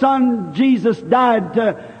your Son, Jesus, died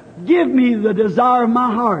to give me the desire of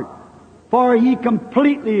my heart. For He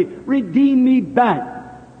completely redeemed me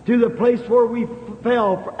back to the place where we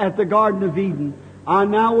fell at the Garden of Eden. I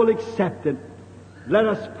now will accept it. Let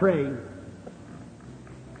us pray.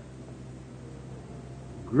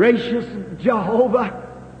 Gracious Jehovah,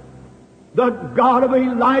 the God of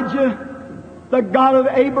Elijah, the God of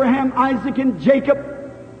Abraham, Isaac, and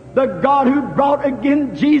Jacob, the God who brought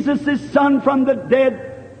again Jesus, His Son, from the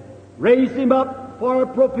dead, raised Him up for a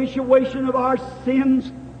propitiation of our sins,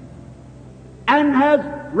 and has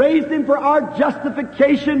raised Him for our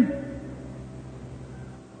justification.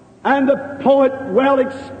 And the poet well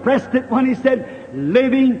expressed it when he said,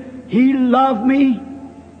 living, He loved me.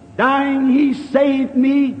 Dying, He saved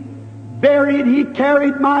me. Buried, He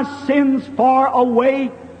carried my sins far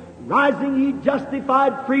away. Rising, He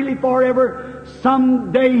justified freely forever.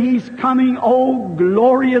 Someday He's coming, oh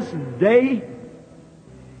glorious day.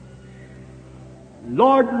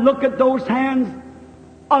 Lord, look at those hands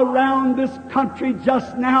around this country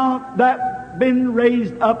just now that been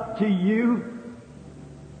raised up to You.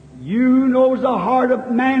 You knows the heart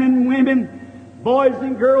of man and women, boys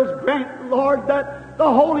and girls. Grant, Lord, that the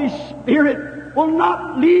Holy Spirit will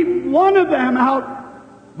not leave one of them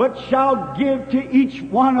out, but shall give to each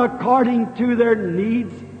one according to their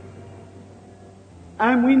needs.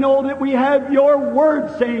 And we know that we have Your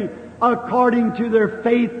Word saying, according to their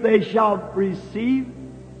faith they shall receive.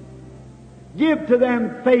 Give to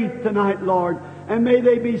them faith tonight, Lord, and may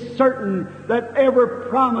they be certain that every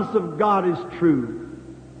promise of God is true.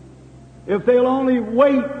 If they'll only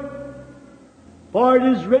wait, for it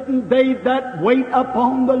is written, they that wait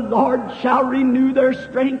upon the Lord shall renew their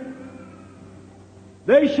strength.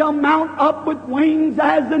 They shall mount up with wings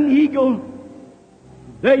as an eagle.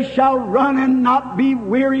 They shall run and not be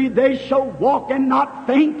weary. They shall walk and not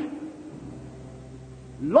faint.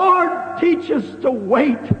 Lord, teach us to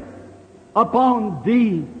wait upon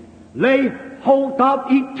Thee. Lay hold of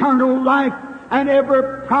eternal life and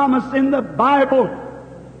every promise in the Bible,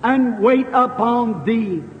 and wait upon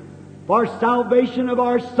Thee for salvation of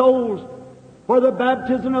our souls, for the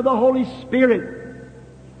baptism of the Holy Spirit,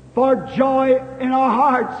 for joy in our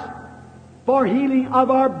hearts, for healing of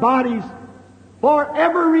our bodies, for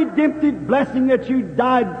every redemptive blessing that You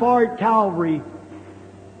died for at Calvary.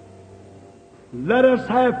 Let us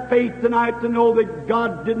have faith tonight to know that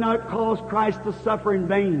God did not cause Christ to suffer in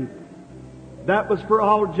vain. That was for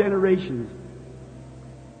all generations.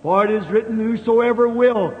 For it is written, whosoever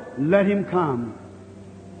will, let him come.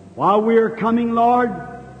 While we are coming, Lord,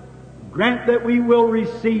 grant that we will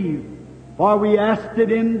receive. For we asked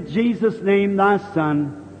it in Jesus' name, Thy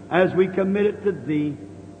Son, as we commit it to Thee.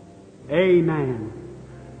 Amen.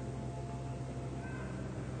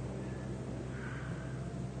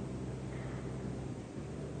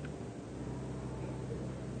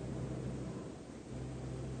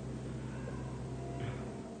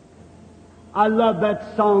 I love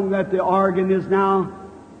that song that the organ is now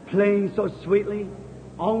playing so sweetly.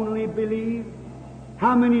 Only believe.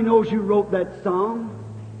 How many knows who wrote that song?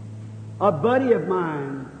 A buddy of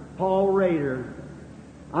mine, Paul Rader.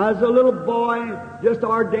 I was a little boy, just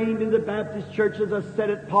ordained in the Baptist church, as I sat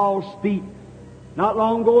at Paul's feet. Not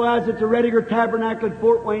long ago, I was at the Rediger Tabernacle at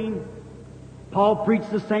Fort Wayne. Paul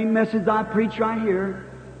preached the same message I preach right here.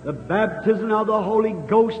 The baptism of the Holy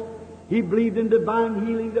Ghost. He believed in divine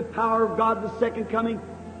healing, the power of God, the second coming.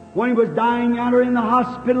 When he was dying yonder in the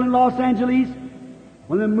hospital in Los Angeles,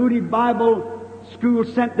 when the Moody Bible School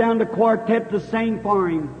sent down the quartet to sing for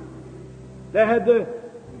him, they had the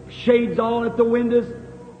shades all at the windows.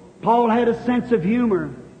 Paul had a sense of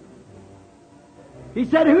humor. He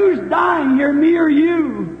said, who's dying here, me or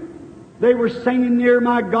you? They were singing Near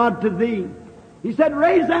My God to Thee. He said,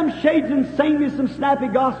 raise them shades and sing me some snappy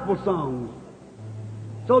gospel songs.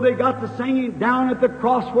 So they got to singing, down at the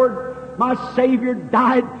cross where my Savior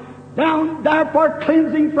died. Down there for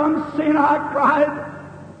cleansing from sin I cried.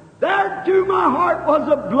 There to my heart was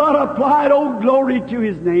the blood applied. Oh, glory to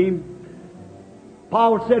His name.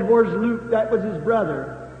 Paul said, where's Luke? That was his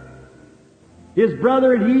brother. His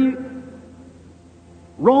brother and he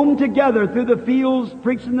roamed together through the fields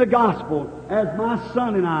preaching the gospel as my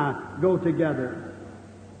son and I go together.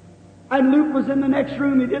 And Luke was in the next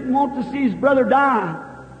room. He didn't want to see his brother die.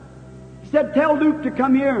 He said, tell Luke to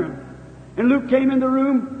come here. And Luke came in the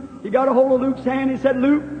room. He got a hold of Luke's hand. He said,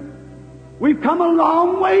 Luke, we've come a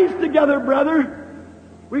long ways together, brother.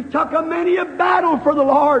 We've took a many a battle for the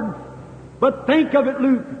Lord. But think of it,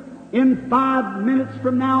 Luke. In 5 minutes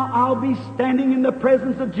from now, I'll be standing in the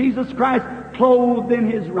presence of Jesus Christ, clothed in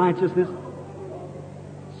His righteousness.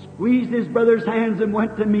 Squeezed his brother's hands and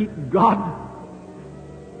went to meet God.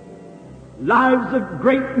 Lives of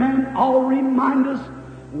great men all remind us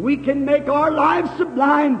we can make our lives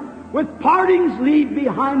sublime. With partings leave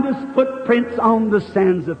behind us footprints on the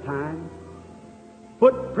sands of time.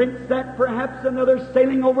 Footprints that perhaps another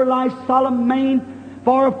sailing over life's solemn main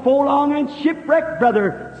for a forlong and shipwrecked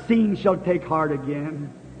brother seen shall take heart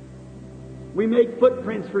again. We make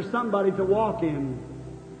footprints for somebody to walk in.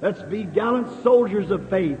 Let's be gallant soldiers of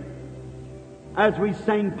faith as we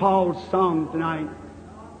sang Paul's song tonight.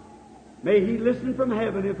 May He listen from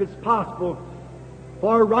heaven, if it's possible,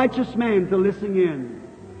 for a righteous man to listen in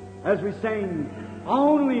as we sing,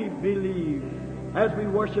 only believe, as we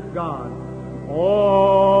worship God.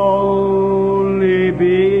 Only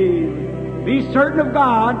believe. Be certain of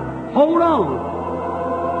God. Hold on.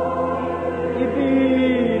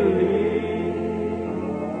 Believe.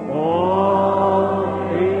 All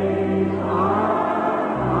things are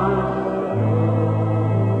possible.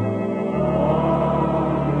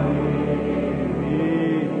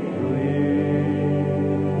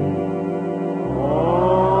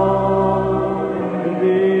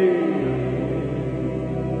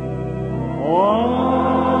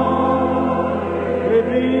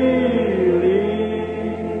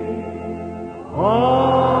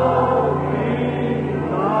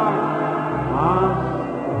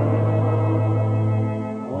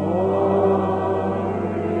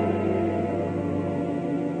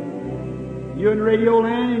 Radio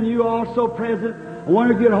land, and you also present, I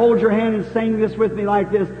wonder if you'd hold your hand and sing this with me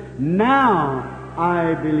like this. Now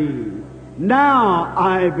I believe. Now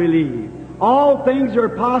I believe. All things are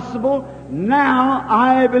possible. Now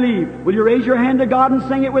I believe. Will you raise your hand to God and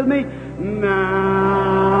sing it with me?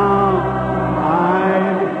 Now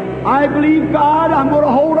I believe, God. I'm going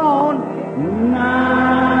to hold on. Now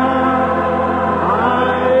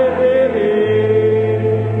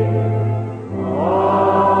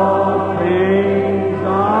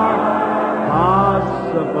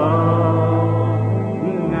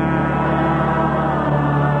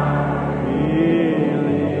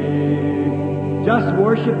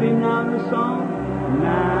worship Him now in the song.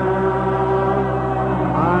 Now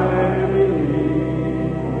I believe.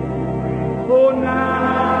 Oh, now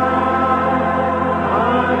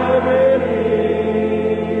I believe.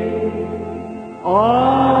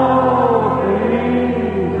 All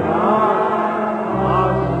things are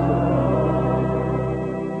possible.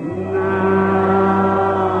 Now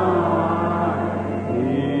I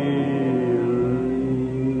believe.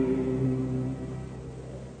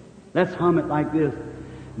 Let's hum it like this.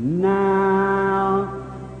 Now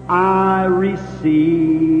I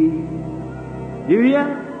receive. Do you?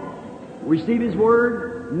 Receive His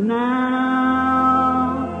Word.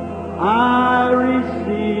 Now I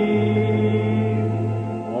receive.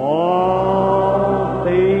 All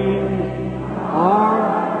things are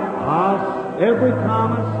possible. Every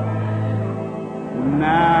promise.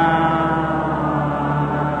 Now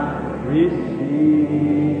receive.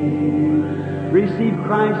 Receive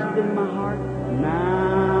Christ in my heart.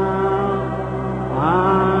 Now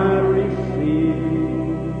I receive.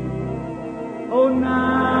 Oh,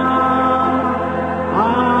 now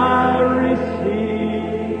I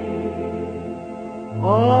receive.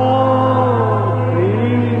 All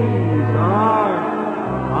things are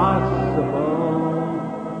possible.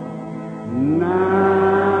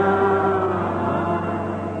 Now I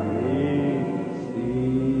receive.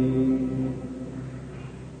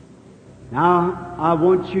 Now I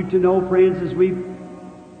want you to know, friends, as we're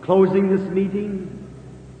closing this meeting,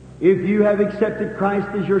 if you have accepted Christ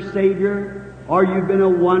as your Savior, or you've been a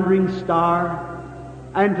wandering star,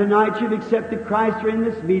 and tonight you've accepted Christ, you're in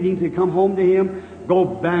this meeting to come home to Him, go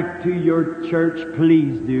back to your church,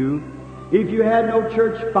 please do. If you had no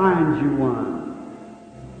church, find you one.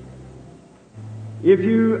 If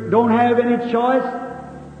you don't have any choice,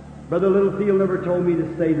 Brother Littlefield never told me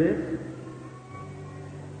to say this,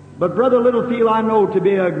 but Brother Littlefield I know to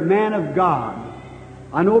be a man of God.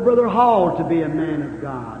 I know Brother Hall to be a man of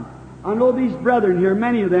God. I know these brethren here,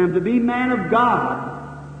 many of them, to be men of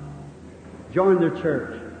God. Join their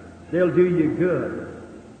church. They'll do you good.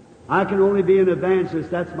 I can only be an evangelist.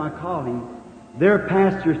 That's my calling. They're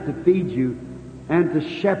pastors to feed you and to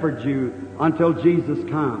shepherd you until Jesus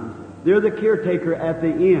comes. They're the caretaker at the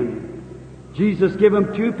end. Jesus give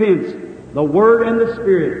them 2 pence, the Word and the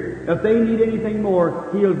Spirit. If they need anything more,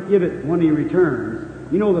 He'll give it when He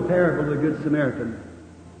returns. You know the parable of the Good Samaritan.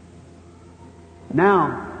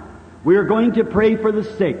 Now, we are going to pray for the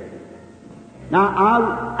sick.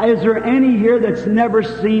 Now, is there any here that's never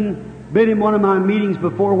been in one of my meetings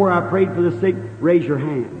before where I prayed for the sick? Raise your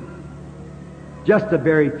hand. Just a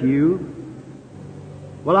very few.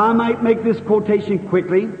 Well, I might make this quotation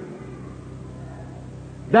quickly.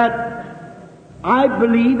 That I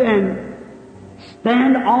believe and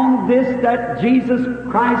stand on this, that Jesus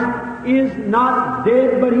Christ is not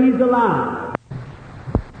dead, but He's alive.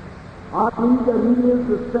 I believe that He is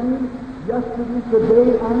the same yesterday,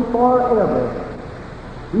 today, and forever.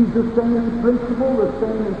 He's the same in principle, the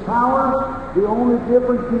same in power. The only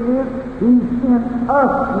difference is He's in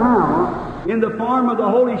us now in the form of the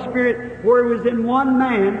Holy Spirit, where He was in one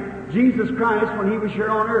man, Jesus Christ, when He was here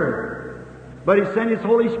on earth. But He sent His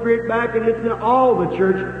Holy Spirit back, and it's in all the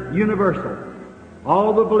church universal,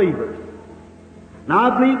 all the believers.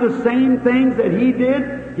 Now I believe the same things that He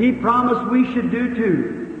did, He promised we should do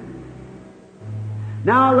too.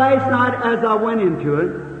 Now last night as I went into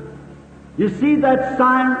it, you see that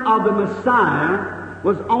sign of the Messiah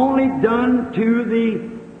was only done to the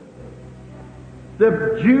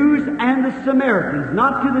Jews and the Samaritans,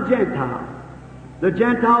 not to the Gentiles. The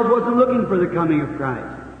Gentiles wasn't looking for the coming of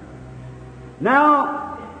Christ.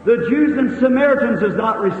 Now, the Jews and Samaritans is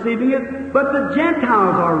not receiving it, but the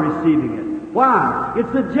Gentiles are receiving it. Why?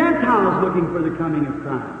 It's the Gentiles looking for the coming of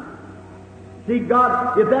Christ. See,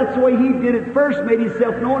 God, if that's the way He did it first, made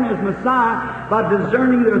Himself known as Messiah by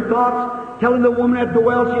discerning their thoughts, telling the woman at the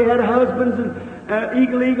well she had husbands and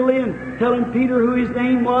illegally, and telling Peter who his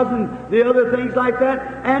name was, and the other things like that.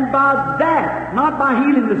 And by that, not by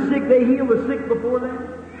healing the sick, they healed the sick before them.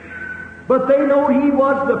 But they know He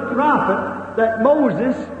was the prophet that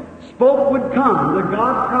Moses spoke would come, the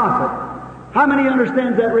God prophet. How many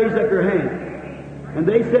understands that? Raise up your hand. And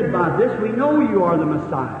they said, by this we know you are the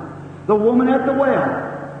Messiah. The woman at the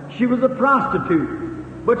well, she was a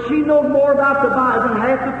prostitute, but she knew more about the Bible than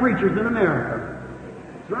half the preachers in America.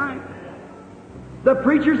 That's right. The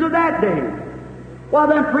preachers of that day. Well,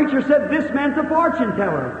 them preachers said, this man's a fortune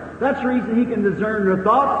teller. That's the reason he can discern their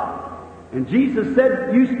thoughts. And Jesus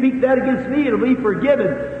said, you speak that against me, it'll be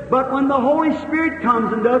forgiven. But when the Holy Spirit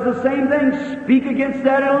comes and does the same thing, speak against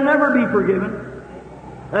that, it'll never be forgiven.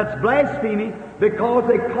 That's blasphemy, because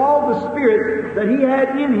they called the Spirit that He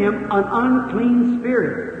had in Him an unclean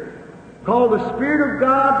spirit. Called the Spirit of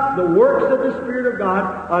God, the works of the Spirit of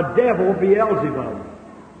God, a devil, Beelzebub.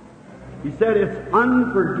 He said it's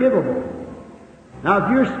unforgivable. Now,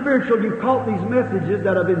 if you're spiritual, you've caught these messages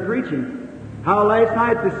that I've been preaching. How last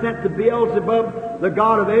night they sent to Beelzebub, the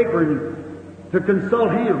god of Akron, to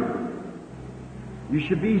consult him. You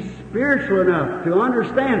should be spiritual enough to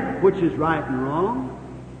understand which is right and wrong,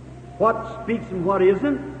 what speaks and what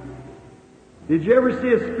isn't. Did you ever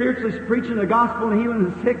see a spiritualist preaching the gospel and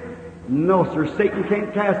healing the sick? No, sir. Satan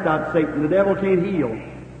can't cast out Satan. The devil can't heal.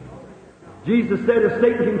 Jesus said if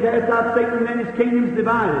Satan can cast out Satan, then his kingdom's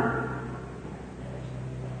divided.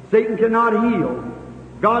 Satan cannot heal.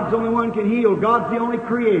 God's the only one can heal. God's the only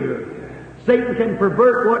creator. Satan can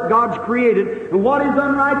pervert what God's created. And what is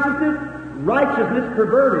unrighteousness? Righteousness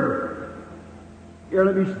perverted. Here,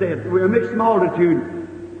 let me say it. We're a mixed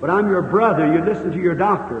multitude, but I'm your brother. You listen to your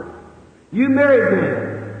doctor. You married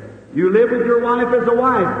man. You live with your wife as a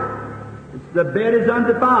wife. The bed is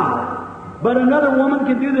undefiled. But another woman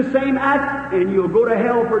can do the same act, and you'll go to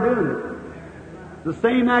hell for doing it. The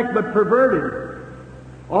same act, but perverted.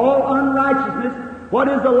 All unrighteousness. What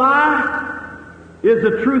is a lie? Is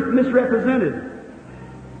the truth misrepresented.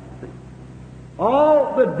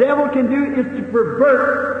 All the devil can do is to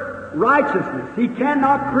pervert righteousness. He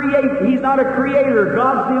cannot create. He's not a creator.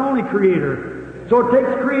 God's the only creator. So it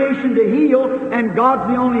takes creation to heal, and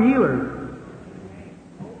God's the only healer.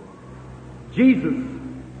 Jesus,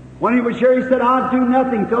 when He was here, He said, I'll do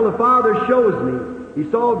nothing till the Father shows me. He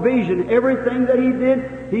saw a vision. Everything that He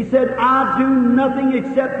did, He said, I'll do nothing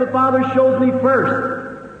except the Father shows me first.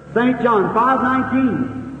 St. John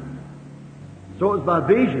 5:19. So it was by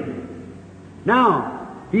vision. Now,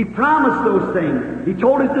 He promised those things. He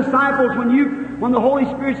told His disciples, when the Holy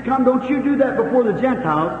Spirit's come, don't you do that before the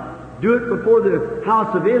Gentiles. Do it before the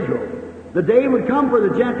house of Israel. The day would come for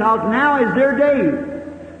the Gentiles. Now is their day.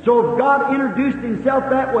 So if God introduced Himself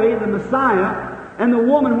that way, the Messiah, and the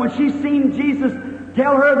woman, when she seen Jesus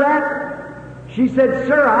tell her that, she said,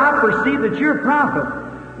 Sir, I perceive that you're a prophet.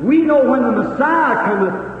 We know when the Messiah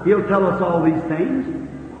cometh, He'll tell us all these things.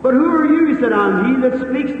 But who are you? He said, I'm He that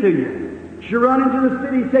speaks to you. She run into the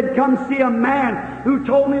city and said, "Come see a man who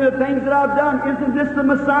told me the things that I've done. Isn't this the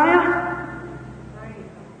Messiah?"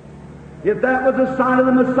 If that was a sign of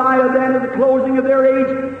the Messiah then at the closing of their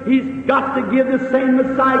age, He's got to give the same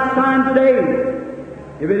Messiah sign today.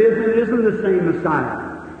 If it isn't the same Messiah.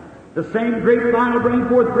 The same grapevine will bring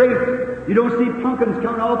forth grapes. You don't see pumpkins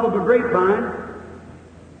coming off of a grapevine.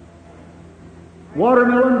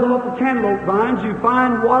 Watermelons off of cantaloupe vines. You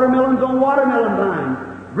find watermelons on watermelon vines.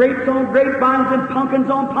 Grapes on grapevines and pumpkins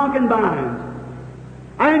on pumpkin vines.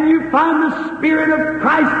 And you find the Spirit of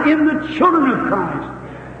Christ in the children of Christ.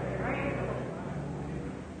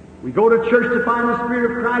 We go to church to find the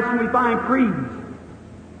Spirit of Christ, and we find creeds.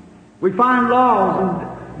 We find laws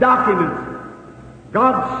and documents.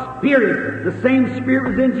 God's Spirit, the same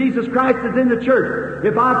Spirit was in Jesus Christ as in the church.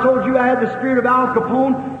 If I told you I had the Spirit of Al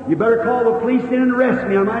Capone, you better call the police in and arrest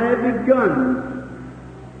me. I might have big guns.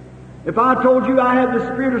 If I told you I had the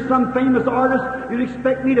Spirit of some famous artist, you'd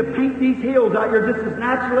expect me to paint these hills out here just as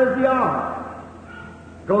natural as they are.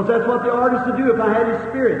 Because that's what the artist would do if I had His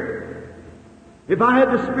Spirit. If I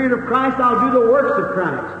had the Spirit of Christ, I'll do the works of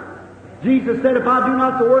Christ. Jesus said, "If I do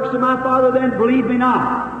not the works of my Father, then believe me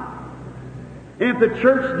not." And if the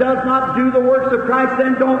church does not do the works of Christ,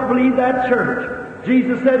 then don't believe that church.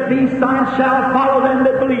 Jesus said, "These signs shall follow them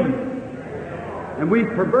that believe." And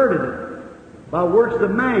we've perverted it by works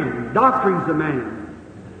of man, doctrines of man.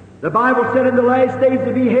 The Bible said in the last days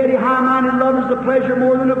to be heady, high-minded, lovers of pleasure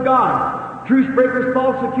more than of God, truth breakers,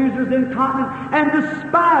 false accusers, incontinent, and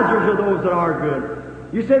despisers of those that are good.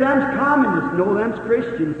 You say, "Them's communists." No, them's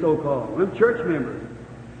Christians, so-called. Them church members.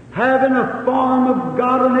 Having a form of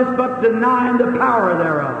godliness, but denying the power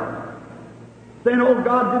thereof. Saying, "Oh,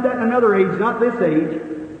 God did that in another age, not this age."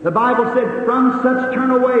 The Bible said, "From such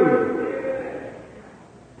turn away."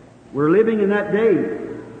 We're living in that day.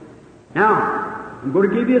 Now, I'm going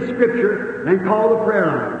to give you a scripture and call the prayer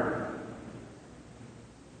line.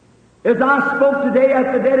 As I spoke today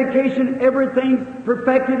at the dedication, everything's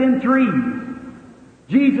perfected in threes.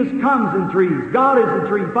 Jesus comes in threes. God is in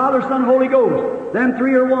three. Father, Son, Holy Ghost. Them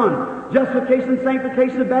three are one. Justification,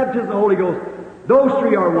 sanctification, and baptism of the Holy Ghost. Those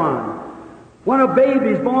three are one. When a baby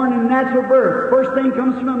is born in natural birth, first thing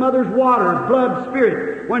comes from a mother's water, blood,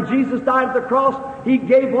 spirit. When Jesus died at the cross, He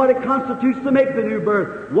gave what it constitutes to make the new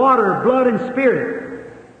birth. Water, blood, and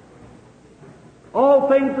spirit. All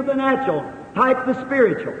things of the natural type the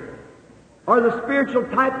spiritual. Or the spiritual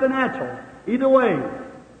type the natural. Either way.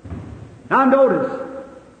 Now notice.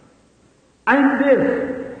 And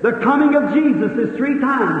this, the coming of Jesus is 3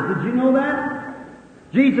 times. Did you know that?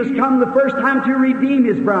 Jesus come the first time to redeem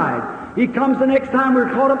His bride. He comes the next time we're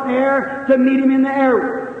caught up in the air to meet Him in the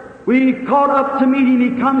air. We caught up to meet Him.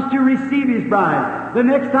 He comes to receive His bride. The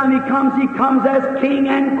next time He comes as King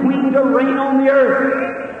and Queen to reign on the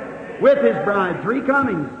earth with His bride. 3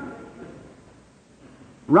 comings.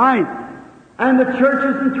 Right. And the church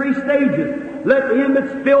is in 3 stages. Let him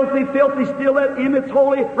that's filthy, filthy still. Let him that's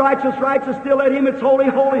holy, righteous, righteous still. Let him that's holy,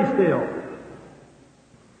 holy still.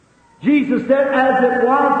 Jesus said, "As it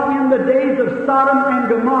was in the days of Sodom and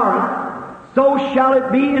Gomorrah, so shall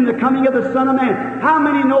it be in the coming of the Son of Man." How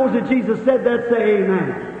many knows that Jesus said that? Say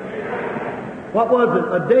amen. What was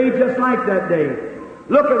it? A day just like that day.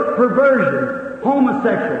 Look at perversion,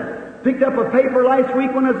 homosexual. Picked up a paper last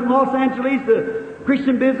week when I was in Los Angeles, the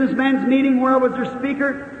Christian businessmen's meeting where I was their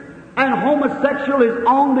speaker, and homosexual is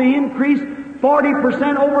on the increase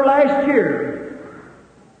 40% over last year.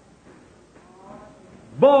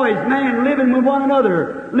 Boys, men living with one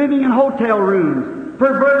another, living in hotel rooms,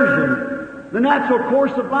 perversion, the natural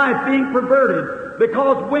course of life being perverted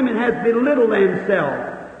because women have belittled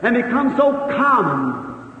themselves and become so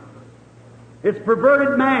common. It's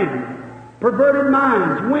perverted man, perverted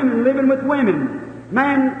minds, women living with women,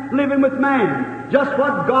 man living with man. Just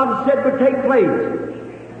what God said would take place.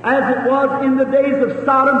 As it was in the days of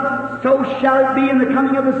Sodom, so shall it be in the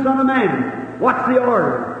coming of the Son of Man. What's the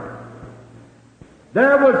order?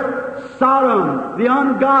 There was Sodom, the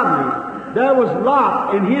ungodly. There was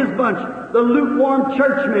Lot and his bunch, the lukewarm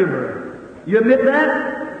church member. You admit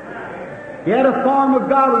that? He had a form of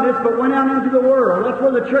godliness, but went out into the world. That's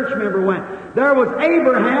where the church member went. There was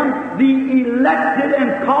Abraham, the elected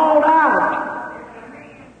and called out.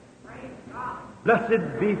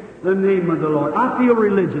 Blessed be the name of the Lord. I feel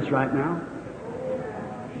religious right now.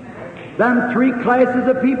 Them 3 classes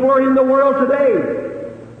of people are in the world today.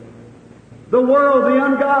 The world, the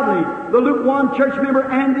ungodly, the lukewarm church member,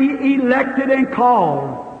 and the elected and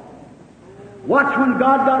called. Watch when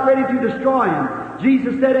God got ready to destroy him.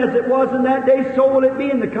 Jesus said, "As it was in that day, so will it be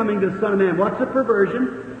in the coming of the Son of Man." What's the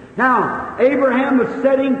perversion? Now, Abraham was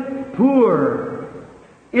setting poor.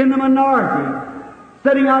 in the minority,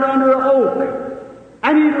 sitting out under an oak.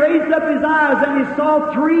 And he raised up his eyes and he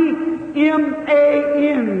saw three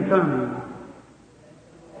M-A-N coming.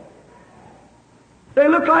 They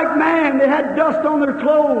looked like man. They had dust on their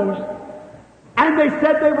clothes. And they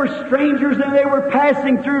said they were strangers and they were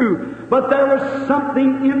passing through. But there was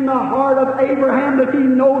something in the heart of Abraham that he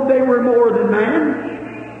knew they were more than man.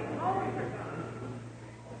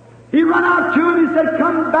 He ran out to him. He said,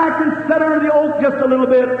 come back and sit under the oak just a little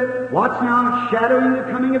bit. Watch now, shadowing the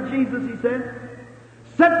coming of Jesus, he said.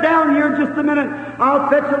 Sit down here just a minute. I'll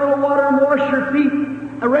fetch a little water and wash your feet.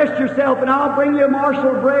 Rest yourself, and I'll bring you a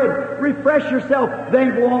morsel of bread. Refresh yourself.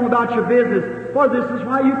 Then go on about your business. For this is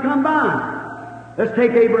why you come by. Let's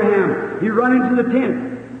take Abraham. He run into the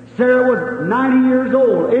tent. Sarah was 90 years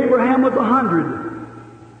old. Abraham was 100.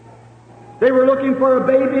 They were looking for a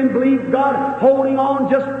baby and believed God, holding on,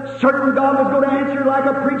 just certain God was going to answer like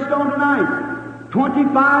I preached on tonight.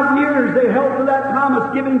 25 years they held to that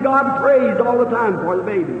promise, giving God praise all the time for the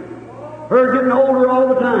baby. Her getting older all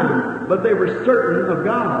the time, but they were certain of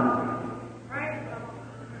God.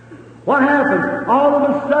 What happened? All of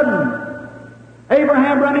a sudden,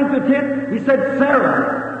 Abraham ran into the tent. He said,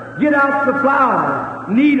 Sarah, get out the flour,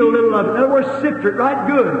 knead a little of it. In other words, sift it right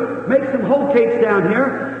good. Make some whole cakes down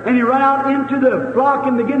here. And he ran out into the flock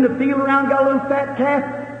and began to feel around, got a little fat calf,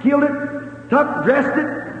 killed it, tucked, dressed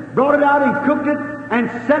it, brought it out and cooked it, and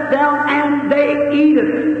sat down, and they eat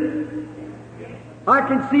it. I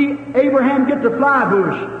can see Abraham get the fly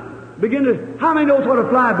bush. How many knows what a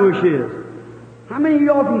fly bush is? How many of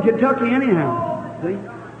y'all from Kentucky anyhow? See?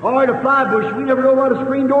 All right, a fly bush, we never know what a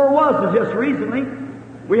screen door was until just recently.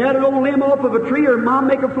 We had an old limb off of a tree, or Mom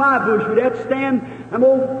make a fly bush. We'd have to stand them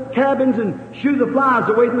old cabins and shoo the flies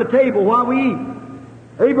away from the table while we eat.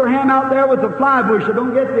 Abraham out there with the fly bush. I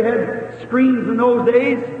don't guess they had screens in those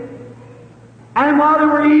days. And while they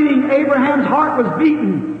were eating, Abraham's heart was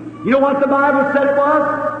beating. You know what the Bible said it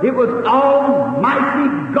was? It was Almighty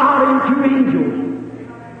God and two angels.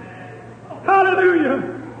 Hallelujah!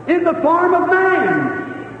 In the form of man.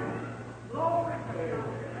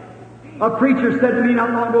 A preacher said to me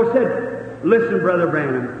not long ago, said, listen, Brother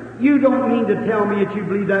Branham, you don't mean to tell me that you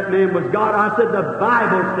believe that man was God. I said, the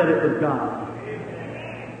Bible said it was God.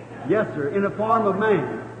 Yes, sir, in the form of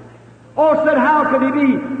man. Oh, said, how could he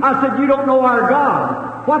be? I said, you don't know our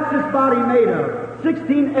God. What's this body made of?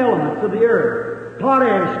 16 elements of the earth.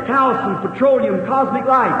 Potash, calcium, petroleum, cosmic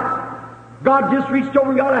light. God just reached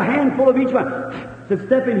over and got a handful of each one. Said,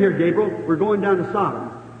 step in here, Gabriel. We're going down to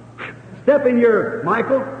Sodom. Step in here,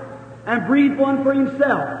 Michael. And breathe one for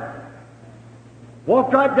himself.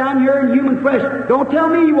 Walked right down here in human flesh. Don't tell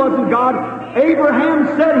me he wasn't God. Abraham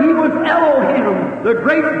said he was Elohim, the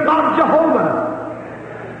great God Jehovah.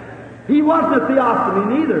 He wasn't a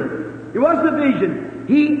theophany neither. He wasn't a vision.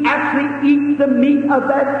 He actually eats the meat of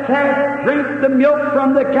that calf, drinks the milk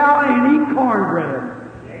from the cow, and eat cornbread.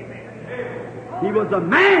 He was a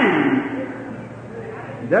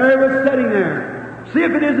man. There he was sitting there. See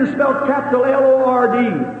if it isn't spelled capital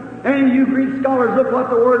L-O-R-D. And you Greek scholars, look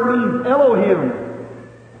what the word means. Elohim.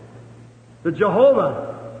 The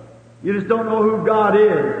Jehovah. You just don't know who God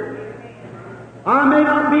is. I may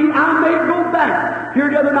go back.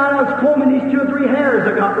 Here the other night I was combing these 2 or 3 hairs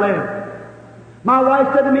I got left. My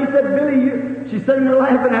wife said to me, said, Billy, she's sitting there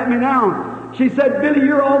laughing at me now. She said, Billy,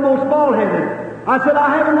 you're almost bald-headed. I said,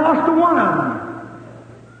 I haven't lost a one of them.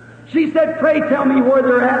 She said, pray tell me where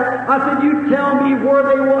they're at. I said, you tell me where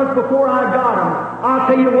they was before I got them. I'll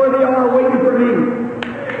tell you where they are waiting for me.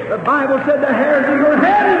 The Bible said the hairs of your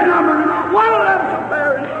head is numbered, and not one of them shall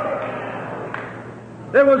perish.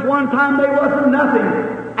 There was one time they wasn't nothing,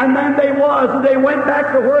 and then they was, and they went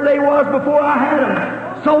back to where they was before I had them.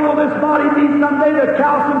 So will this body be someday. The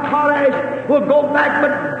calcium potash will go back,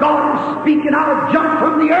 but God is speaking. I'll jump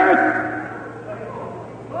from the earth.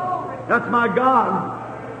 That's my God.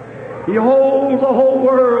 He holds the whole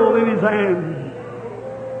world in His hand.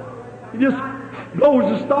 He just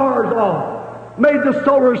blows the stars off, made the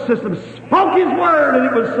solar system, spoke His word, and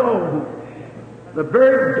it was so. The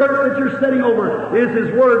very dirt that you're sitting over is His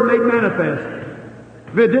word made manifest.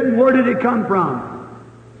 If it didn't, where did it come from?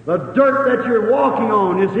 The dirt that you're walking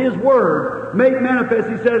on is His word made manifest.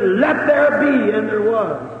 He said, let there be, and there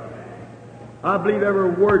was. I believe every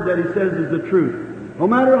word that He says is the truth. No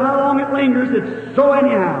matter how long it lingers, it's so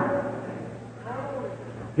anyhow.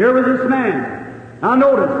 Here was this man. Now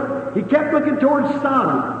notice, he kept looking towards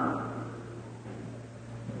Sodom.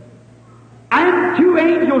 And 2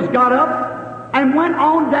 angels got up and went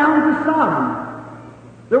on down to Sodom.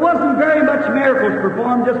 There wasn't very much miracles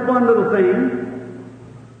performed, just one little thing.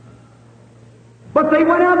 But they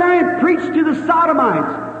went out there and preached to the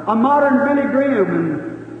Sodomites, a modern Billy Graham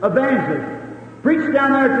and evangelist. Preached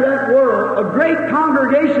down there to that world, a great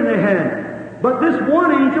congregation they had. But this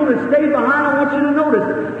one angel that stayed behind, I want you to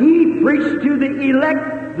notice, he preached to the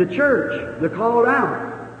elect, the church, the called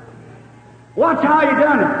out. Watch how he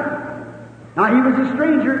done it. Now he was a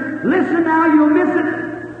stranger. Listen now, you'll miss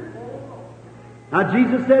it. Now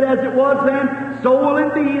Jesus said, as it was then, so will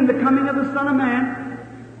it be in the coming of the Son of Man.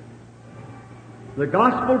 The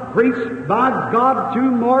gospel preached by God to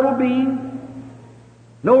mortal beings.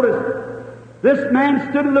 Notice, this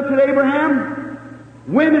man stood and looked at Abraham.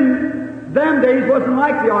 Women, them days wasn't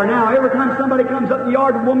like they are now. Every time somebody comes up in the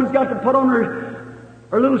yard, the woman's got to put on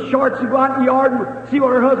her little shorts and go out in the yard and see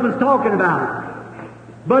what her husband's talking about.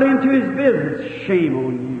 But into his business, shame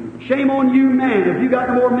on you. Shame on you, man. If you got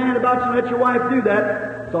more man about you, let your wife do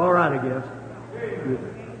that. It's all right, I guess.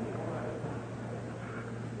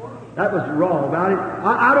 That was raw about it.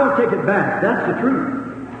 I don't take it back. That's the truth.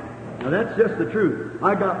 Now that's just the truth.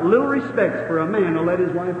 I got little respect for a man to let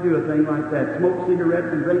his wife do a thing like that. Smoke cigarettes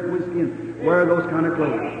and drink whiskey and wear those kind of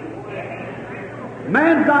clothes.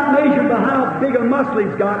 Man's not measured by how big a muscle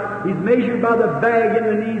he's got. He's measured by the bag in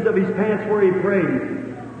the knees of his pants where he prays.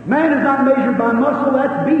 Man is not measured by muscle,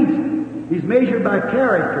 that's beast. He's measured by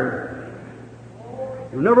character.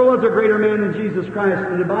 There never was a greater man than Jesus Christ.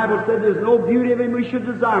 And the Bible said there's no beauty of him we should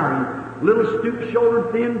desire him. Little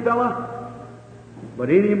stoop-shouldered, thin fella. But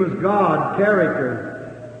in him was God,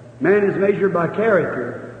 character. Man is measured by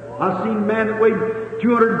character. I've seen a man that weighed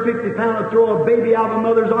 250 pounds throw a baby out of a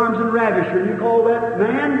mother's arms and ravish her. You call that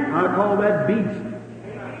man? I call that beast.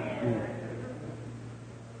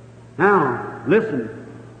 Now, listen.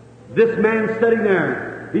 This man sitting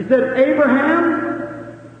there. He said, Abraham,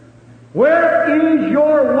 where is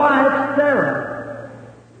your wife Sarah?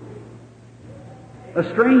 A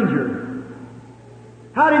stranger.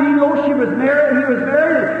 How did he know she was married? He was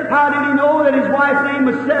married. How did he know that his wife's name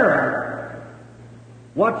was Sarah?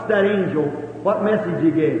 Watch that angel. What message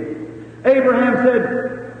he gave. Abraham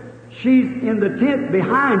said, she's in the tent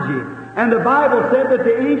behind you. And the Bible said that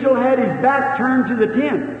the angel had his back turned to the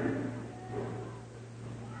tent.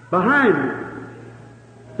 Behind you.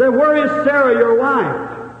 Said, where is Sarah, your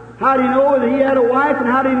wife? How do you know that he had a wife, and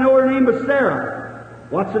how do you know her name was Sarah?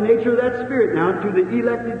 What's the nature of that spirit now to the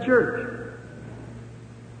elected church?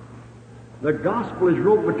 The gospel is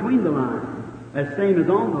wrote between the lines, as same as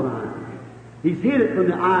on the line. He's hid it from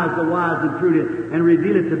the eyes of the wise and prudent, and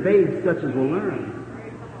revealed it to babes such as will learn.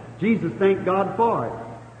 Jesus thanked God for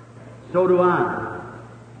it. So do I.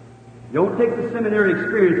 You don't take the seminary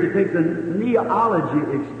experience, you take the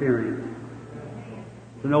neology experience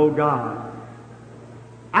to know God.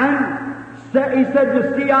 And he said, you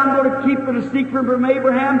see, I'm going to keep it a secret from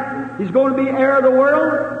Abraham. He's going to be heir of the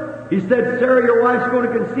world. He said, Sarah, your wife's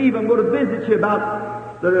going to conceive. I'm going to visit you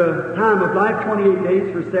about the time of life, 28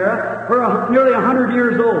 days for Sarah. Her nearly 100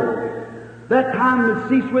 years old. That time had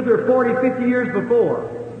ceased with her 40, 50 years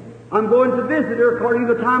before. I'm going to visit her according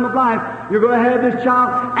to the time of life. You're going to have this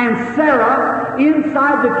child. And Sarah,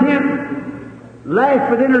 inside the tent, laughed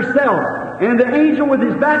within herself. And the angel with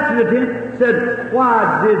his back to the tent said,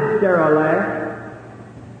 why did Sarah laugh?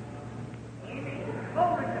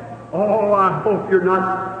 Oh, I hope you're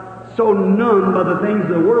not so numbed by the things of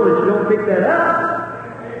the world that you don't pick that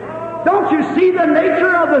up. Don't you see the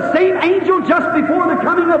nature of the same angel just before the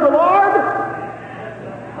coming of the Lord?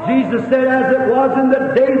 Jesus said, as it was in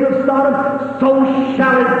the days of Sodom, so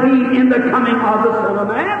shall it be in the coming of the Son of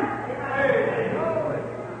Man.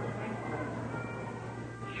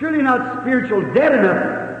 Surely not spiritual dead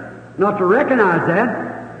enough not to recognize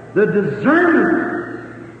that. The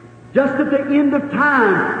discernment, just at the end of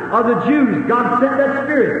time of the Jews, God sent that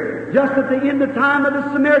Spirit. Just at the end of time of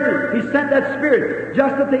the Samaritans, He sent that Spirit.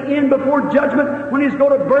 Just at the end before judgment, when He's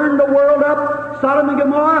going to burn the world up, Sodom and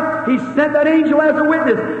Gomorrah, He sent that angel as a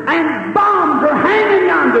witness. And bombs are hanging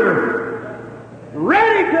yonder,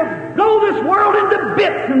 ready to blow this world into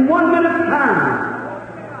bits in 1 minute's time.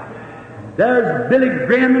 There's Billy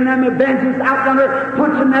Graham and them evangelists out yonder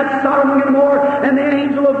punching that Sodom and Gomorrah, and the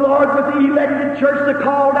angel of the Lord with the elected church, the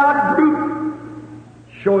called out group,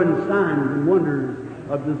 showing signs and wonders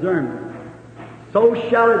of discernment. So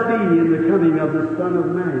shall it be in the coming of the Son of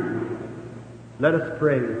Man. Let us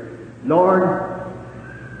pray. Lord,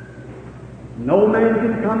 no man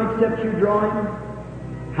can come except you draw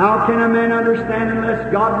him. How can a man understand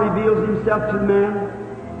unless God reveals Himself to man?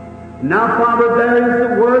 Now, Father, there is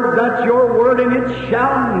the Word, that's your Word, and it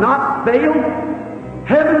shall not fail.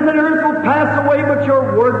 Heavens and earth will pass away, but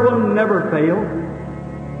your Word will never fail.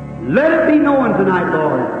 Let it be known tonight,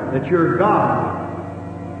 Lord, that you're God.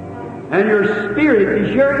 and your Spirit is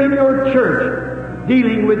here in your church,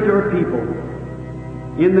 dealing with your people.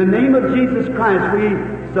 In the name of Jesus Christ, we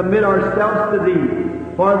submit ourselves to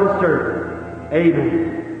Thee for the service.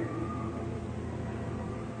 Amen.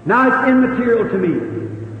 Now it's immaterial to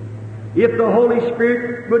me if the Holy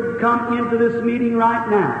Spirit would come into this meeting right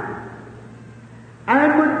now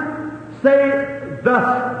and would say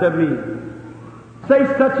thus to me, say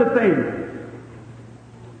such a thing.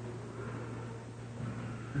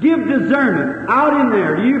 Give discernment out in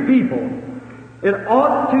there to you people. It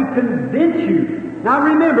ought to convince you. Now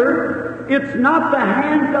remember, it's not the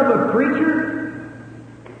hands of a preacher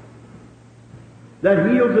that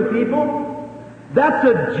heals the people. That's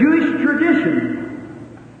a Jewish tradition.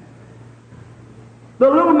 The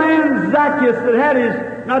little man Zacchaeus that had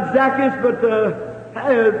his, not Zacchaeus, but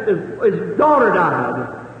his daughter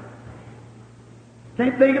died.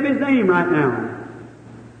 Can't think of his name right now.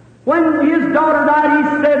 When his daughter died,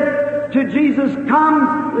 he said to Jesus,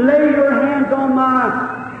 "Come, lay your hands on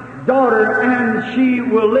my daughter, and she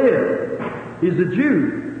will live." He's a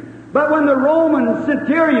Jew. But when the Roman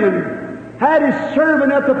centurion had his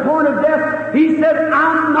servant at the point of death, he said,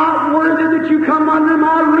 "I'm not worthy that you come under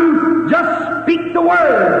my roof. Just speak the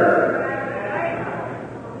word.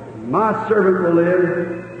 My servant will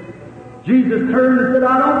live." Jesus turned and said,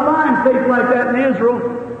 "I don't find faith like that in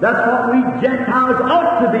Israel. That's what we Gentiles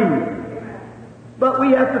ought to be." But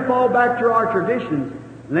we have to fall back to our traditions,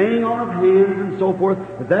 laying on of hands and so forth.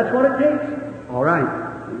 If that's what it takes, all right.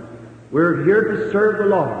 We're here to serve the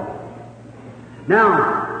Lord.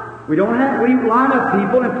 Now, we line up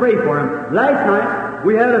people and pray for them. Last night,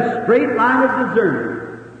 we had a straight line of discernment.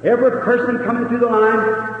 Every person coming through the line,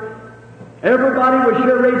 everybody was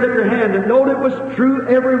sure raise up your hand and know it was true,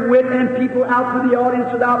 every whit, and people out to the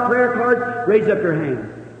audience without prayer cards, raise up your hand.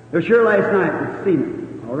 They're sure last night we've seen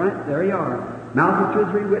it. All right, there you are. Mouth of 2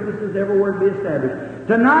 or 3 witnesses, every word be established.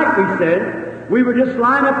 Tonight, we said, we would just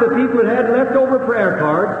line up the people that had leftover prayer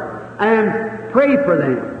cards and pray for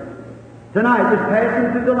them. Tonight, just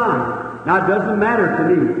passing through the line. Now, it doesn't matter to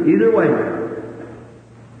me, either way.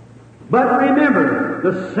 But remember,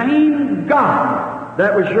 the same God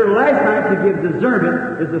that was here last night to give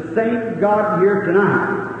discernment is the same God here tonight.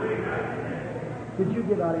 Did you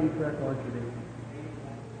give out any prayer cards today?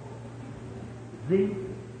 Z?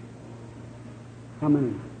 How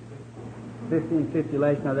many? 15, 50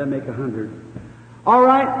 last night. That'll make 100. All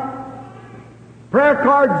right. Prayer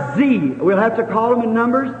card Z. We'll have to call them in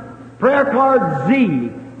numbers. Prayer card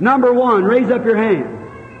Z. Number 1. Raise up your hand.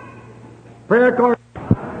 Prayer card.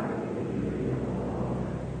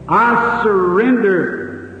 I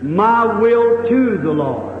surrender my will to the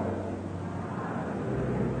Lord.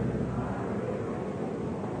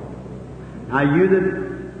 Now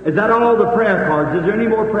is that all the prayer cards? Is there any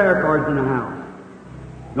more prayer cards in the house?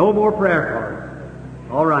 No more prayer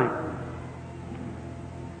cards. All right.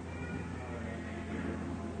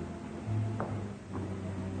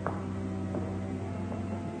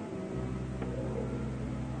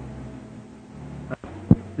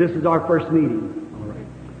 This is our first meeting. All right.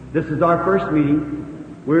 This is our first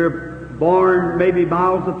meeting. We're born maybe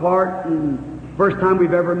miles apart, and first time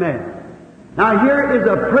we've ever met. Now here is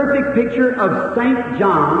a perfect picture of St.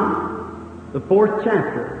 John, the 4th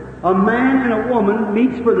chapter. A man and a woman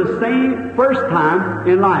meets for the same first time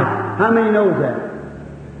in life. How many knows that?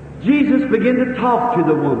 Jesus began to talk to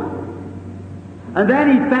the woman. And then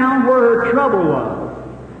he found where her trouble was.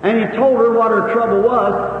 And he told her what her trouble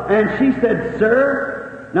was. And she said,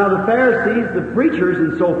 "Sir," now the Pharisees, the preachers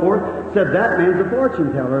and so forth, said that man's a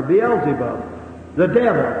fortune teller, Beelzebub, the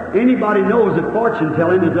devil. Anybody knows that fortune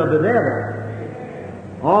telling is of the devil.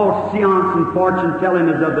 All seance and fortune telling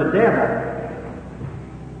is of the devil.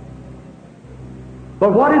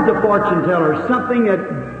 But what is a fortune teller? Something that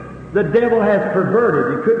the devil has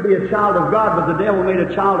perverted. He could be a child of God, but the devil made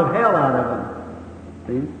a child of hell out of him.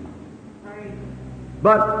 See?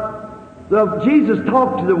 But Jesus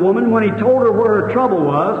talked to the woman when he told her where her trouble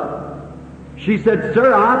was. She said,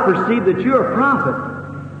 "Sir, I perceive that you're a prophet.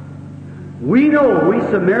 We know, we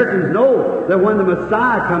Samaritans know that when the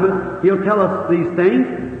Messiah cometh, he'll tell us these things.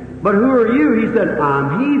 But who are you?" He said,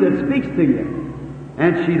 "I'm he that speaks to you."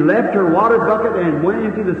 And she left her water bucket and went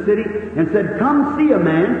into the city and said, "Come see a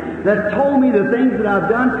man that told me the things that I've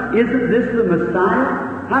done. Isn't this the Messiah?"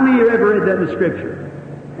 How many of you ever read that in the Scripture?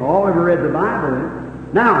 All ever read the Bible.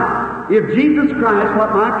 Now, if Jesus Christ,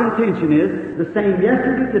 what my contention is, the same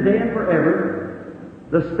yesterday, today, and forever,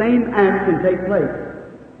 the same act can take place.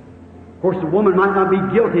 Of course, the woman might not be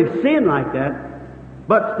guilty of sin like that,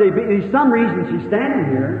 but there's some reason she's standing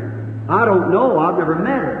here. I don't know. I've never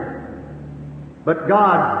met her. But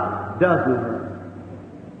God does know her.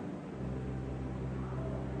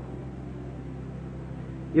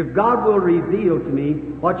 if God will reveal to me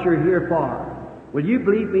what you're here for, will you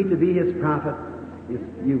believe me to be His prophet? Yes,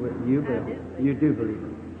 you will. You will. You do believe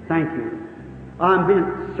it. Thank you. I'm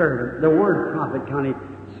being servant. The word prophet kind of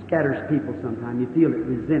scatters people sometimes. You feel it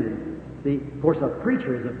resented. See, of course, a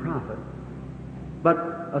preacher is a prophet. But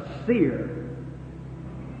a seer,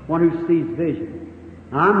 one who sees vision.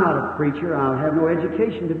 Now, I'm not a preacher. I have no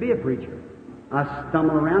education to be a preacher. I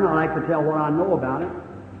stumble around. I like to tell what I know about it.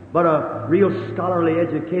 But a real scholarly,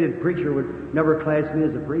 educated preacher would never class me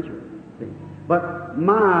as a preacher. See? But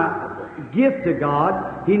my gift to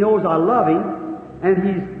God, He knows I love Him, and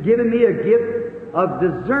He's given me a gift of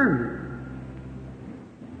discernment.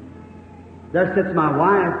 There sits my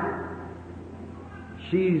wife.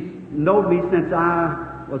 She's known me since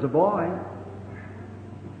I was a boy,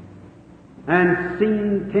 and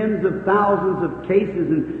seen tens of thousands of cases,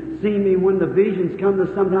 and seen me when the visions come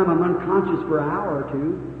to sometime I'm unconscious for an hour or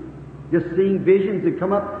two, just seeing visions that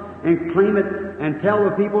come up and claim it and tell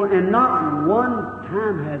the people, and not one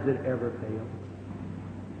time has it ever failed.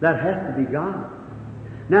 That has to be God.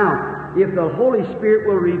 Now, if the Holy Spirit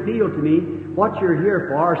will reveal to me what you're here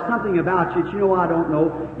for, or something about you that you know I don't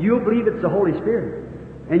know, you'll believe it's the Holy Spirit,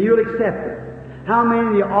 and you'll accept it. How many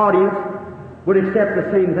in the audience would accept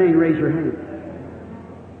the same thing? Raise your hand.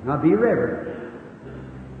 Now be reverent.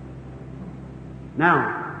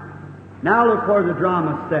 Now look where the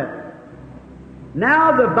drama's set.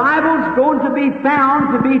 Now the Bible's going to be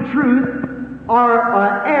found to be truth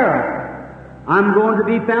or error. I'm going to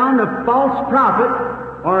be found a false prophet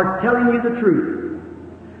or telling you the truth.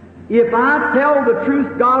 If I tell the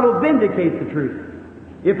truth, God will vindicate the truth.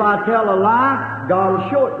 If I tell a lie, God will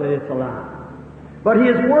show it that it's a lie. But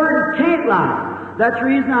His Word can't lie. That's the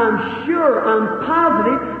reason I'm sure, I'm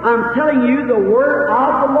positive, I'm telling you the Word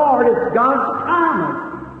of the Lord. It's God's promise.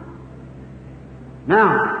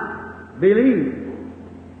 Now, believe.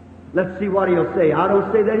 Let's see what He'll say. I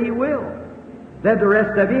don't say that He will. Then the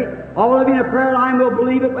rest of you, all of you in a prayer line will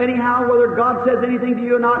believe it anyhow, whether God says anything to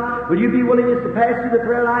you or not. Will you be willing just to pass through the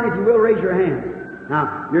prayer line? If you will, raise your hand.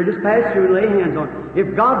 Now, you're just pass through and lay hands on.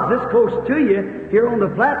 If God's this close to you, here on the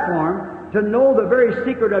platform, to know the very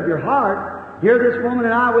secret of your heart, here this woman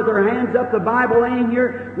and I with her hands up, the Bible laying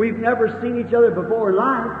here, we've never seen each other before in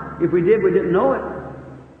life. If we did, we didn't know it.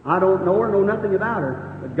 I don't know her, know nothing about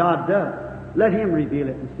her, but God does. Let Him reveal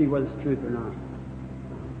it and see whether it's truth or not.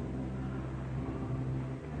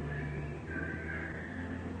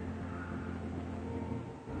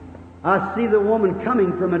 I see the woman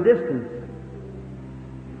coming from a distance.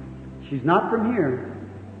 She's not from here.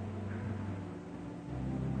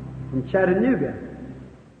 From Chattanooga.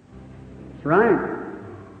 That's right.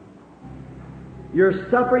 You're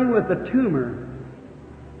suffering with a tumor.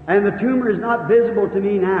 And the tumor is not visible to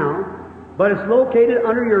me now, but it's located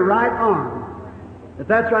under your right arm. If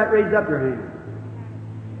that's right, raise up your hand.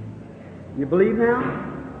 You believe now?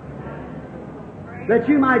 That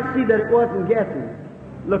you might see that it wasn't guessing.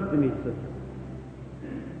 Look to me, sister.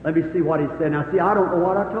 Let me see what he said. Now, see, I don't know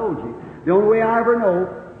what I told you. The only way I ever know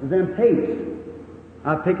is them tapes.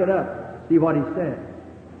 I pick it up, see what he said.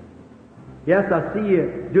 Yes, I see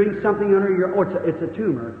you doing something under your, it's a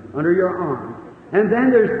tumor under your arm. And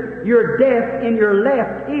then you're deaf in your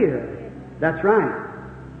left ear. That's right.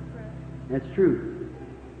 That's true.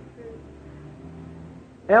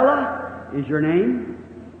 Ella is your name.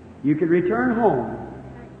 You can return home.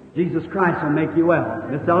 Jesus Christ will make you well.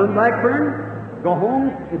 Miss Ellen Blackburn, go home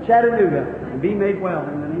to Chattanooga and be made well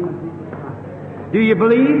in the name of Jesus Christ. Do you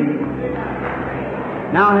believe?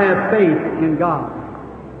 Now have faith in God.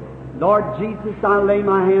 Lord Jesus, I lay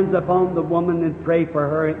my hands upon the woman and pray for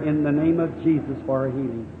her in the name of Jesus for her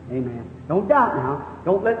healing. Amen. Don't doubt now.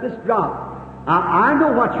 Don't let this drop. I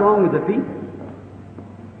know what's wrong with the people.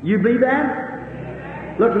 You believe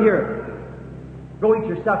that? Look here. Go eat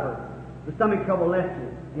your supper. The stomach trouble left you.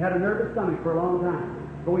 You had a nervous stomach for a long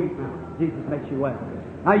time. Go eat now. Jesus makes you well.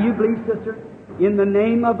 Now you believe, sister? In the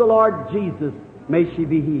name of the Lord Jesus, may she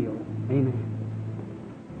be healed. Amen.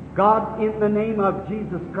 God, in the name of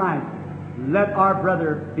Jesus Christ, let our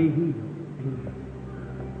brother be healed.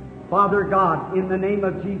 Amen. Father God, in the name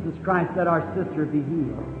of Jesus Christ, let our sister be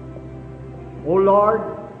healed. O Lord,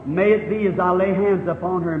 may it be as I lay hands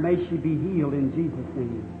upon her, may she be healed in Jesus'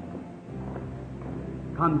 name.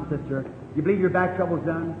 Come, sister. You believe your back trouble's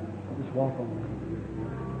done? Just walk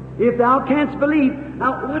on. If thou canst believe,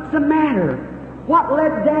 now what's the matter? What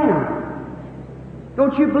let down?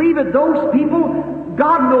 Don't you believe it? Those people,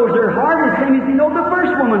 God knows their heart the same as He knows the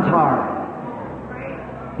first woman's heart.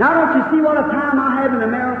 Now don't you see what a time I have in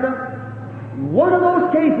America? One of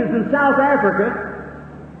those cases in South Africa,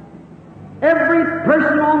 Every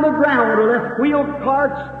person on the ground, or that's wheel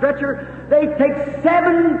cart, stretcher, they take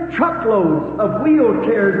 7 truckloads of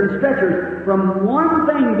wheelchairs and stretchers from one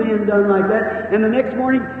thing being done like that, and the next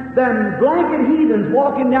morning, them blanket heathens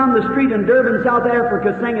walking down the street in Durban, South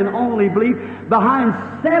Africa, singing Only Believe, behind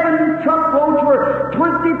 7 truckloads where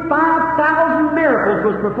 25,000 miracles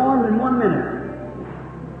was performed in 1 minute.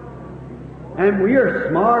 And we are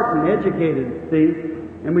smart and educated, see,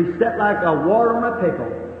 and we sit like a wart on a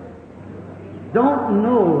pickle. Don't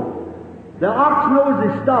know. The ox knows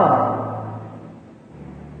his stall.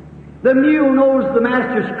 The mule knows the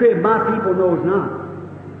master's crib. My people knows not.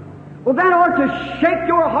 Well, that ought to shake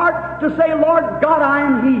your heart to say, Lord God, I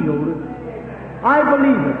am healed. I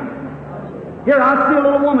believe it. Here, I see a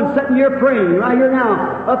little woman sitting here praying, right here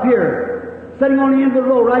now, up here, sitting on the end of the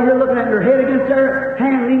road, right here looking at her head against her,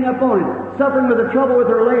 hand leaning up on it, suffering with a trouble with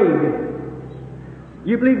her leg.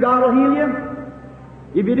 You believe God will heal you?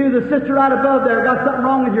 If you do, the sister right above there got something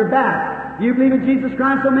wrong with your back. Do you believe in Jesus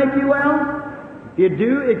Christ will make you well? If you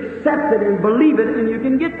do, accept it and believe it, and you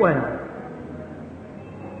can get well.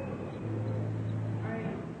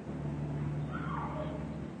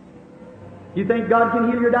 You think God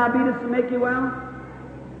can heal your diabetes and make you well?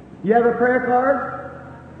 You have a prayer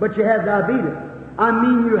card, but you have diabetes. I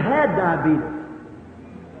mean, you had diabetes.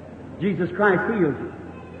 Jesus Christ heals you.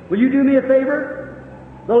 Will you do me a favor?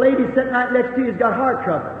 The lady sitting right next to you has got heart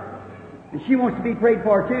trouble, and she wants to be prayed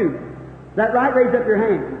for too. Is that right? Raise up your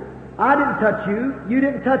hand. I didn't touch you. You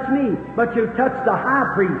didn't touch me, but you touched the high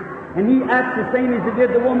priest, and he acts the same as he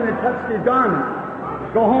did the woman that touched his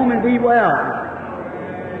garment. Go home and be well.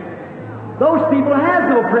 Those people have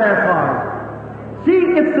no prayer card. See,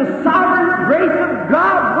 it's the sovereign grace of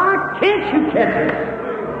God. Why can't you catch it?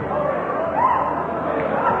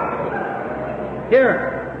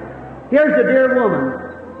 Here's a dear woman.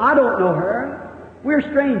 I don't know her. We're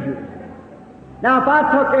strangers. Now, if I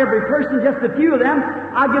talk to every person, just a few of them,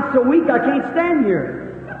 I get so weak I can't stand here.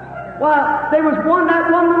 Why, there was that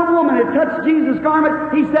one little woman that touched Jesus'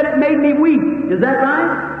 garment. He said it made me weak. Is that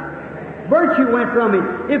right? Virtue went from me.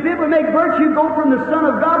 If it would make virtue go from the Son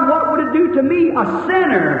of God, what would it do to me, a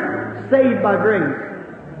sinner saved by grace?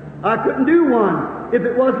 I couldn't do one if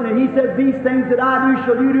it wasn't. And he said, these things that I do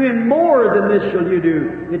shall you do, and more than this shall you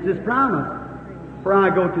do. It's his promise. For I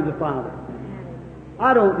go to the Father.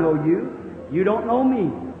 I don't know you. You don't know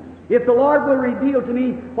me. If the Lord will reveal to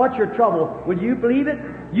me what's your trouble, will you believe it?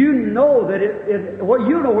 You know that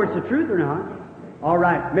you know whether it's the truth or not. All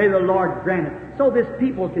right, may the Lord grant it. So this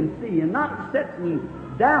people can see and not set me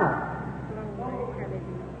down.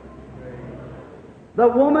 The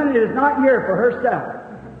woman is not here for herself.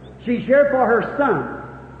 She's here for her son.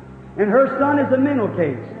 And her son is a mental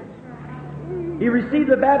case. He received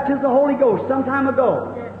the baptism of the Holy Ghost some time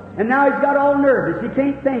ago. And now he's got all nervous. He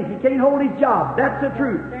can't think. He can't hold his job. That's the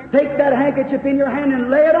truth. Take that handkerchief in your hand and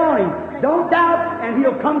lay it on him. Don't doubt, and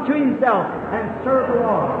he'll come to himself and serve the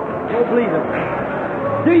Lord. Don't believe it.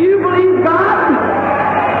 Do you believe God?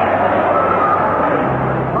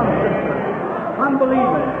 Come believe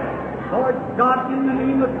it. Lord God, in the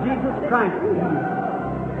name of Jesus Christ,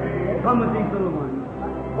 come with these little ones.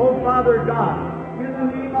 Oh, Father God, in the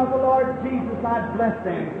name of the Lord Jesus, I bless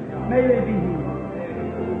them. May they be healed.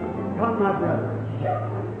 Come, my brother.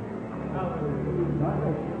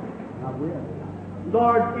 I will.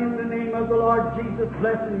 Lord, in the name of the Lord Jesus,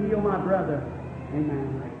 bless and heal my brother.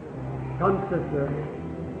 Amen. Come, sister.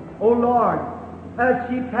 Oh, Lord, as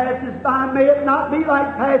she passes by, may it not be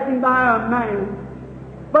like passing by a man,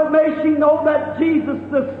 but may she know that Jesus,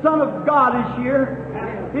 the Son of God, is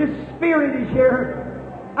here. His Spirit is here.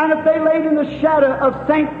 And if they laid in the shadow of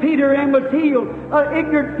St. Peter and was healed, an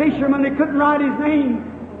ignorant fisherman that couldn't write his name,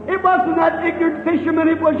 it wasn't that ignorant fisherman,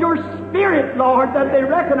 it was your Spirit, Lord, that they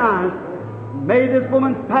recognized. May this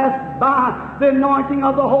woman pass by the anointing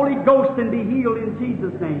of the Holy Ghost and be healed in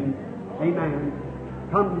Jesus' name. Amen.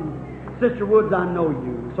 Come, Sister Woods, I know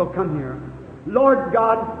you, so come here. Lord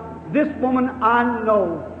God, this woman I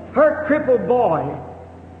know, her crippled boy,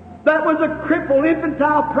 that was a cripple,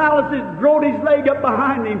 infantile paralysis, drove his leg up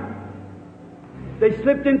behind him. They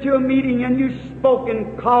slipped into a meeting and you spoke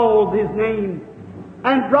and called his name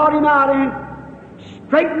and brought him out and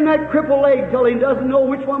straightened that crippled leg till he doesn't know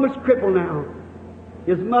which one was crippled now.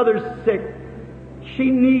 His mother's sick.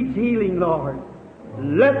 She needs healing, Lord.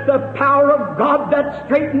 Let the power of God that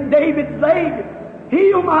straightened David's leg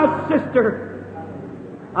heal my sister.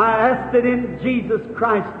 I ask it in Jesus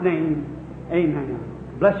Christ's name. Amen.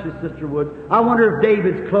 Bless you, Sister Wood. I wonder if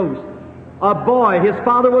David's close. A boy, his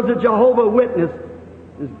father was a Jehovah Witness.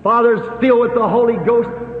 His father's filled with the Holy Ghost.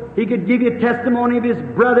 He could give you testimony of his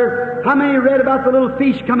brother How many read about the little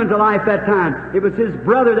fish coming to life that time? It was his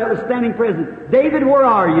brother that was standing present. David, where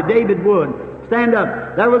are you? David Wood. Stand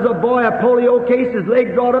up. There was a boy, a polio case, his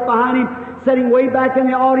leg drawn up behind him, sitting way back in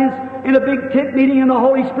the audience in a big tent meeting, and the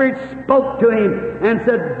Holy Spirit spoke to him and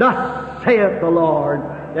said, "Thus saith the Lord."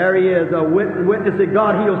 There he is, a witness that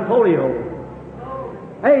God heals polio.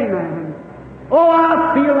 Amen. Oh,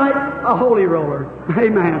 I feel like a holy roller.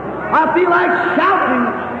 Amen. I feel like shouting.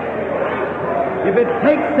 If it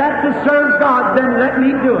takes that to serve God, then let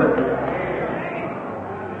me do it.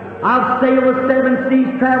 I've sailed the 7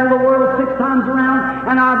 seas, traveled the world 6 times around,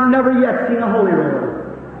 and I've never yet seen a holy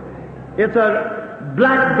roller. It's a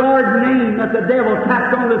blackguard name that the devil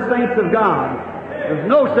tapped on the saints of God. There's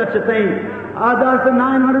no such a thing. There's the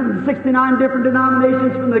 969 different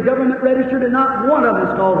denominations from the government registered, and not one of them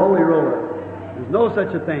is called holy roller. There's no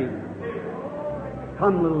such a thing.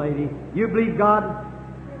 Come, little lady. You believe God?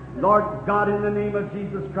 Lord God, in the name of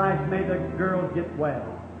Jesus Christ, may the girl get well.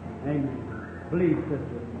 Amen. Believe,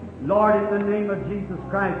 sister. Lord, in the name of Jesus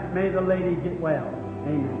Christ, may the lady get well.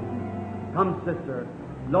 Amen. Come, sister.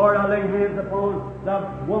 Lord, I lay hands upon the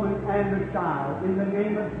woman and the child. In the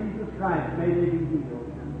name of Jesus Christ, may they be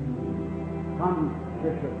healed. Come,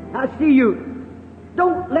 sister. I see you.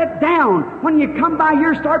 Don't let down. When you come by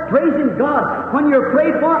here, start praising God. When you're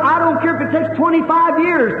prayed for, I don't care if it takes 25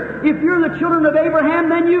 years. If you're the children of Abraham,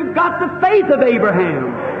 then you've got the faith of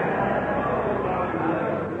Abraham.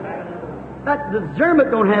 That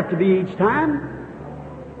discernment don't have to be each time.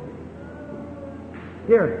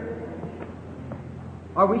 Here.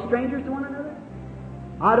 Are we strangers to one another?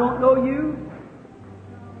 I don't know you.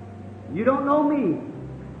 You don't know me.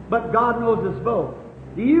 But God knows us both.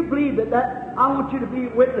 Do you believe that I want you to be a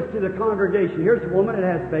witness to the congregation. Here's a woman that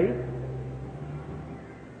has faith.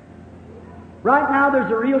 Right now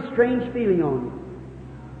there's a real strange feeling on you.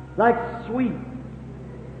 Like sweet,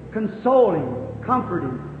 consoling,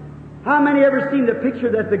 comforting. How many ever seen the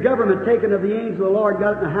picture that the government taken of the angel of the Lord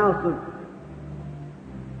got in the house of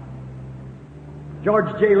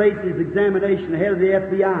George J. Lacey's examination, the head of the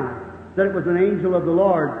FBI? Said it was an angel of the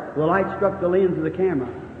Lord. The light struck the lens of the camera.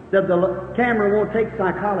 Said the camera won't take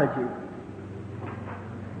psychology.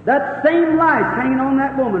 That same light hanging on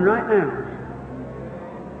that woman right now.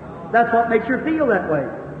 That's what makes her feel that way.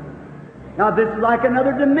 Now this is like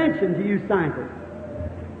another dimension to you scientists.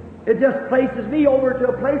 It just places me over to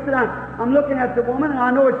a place that I'm looking at the woman, and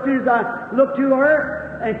I know as soon as I look to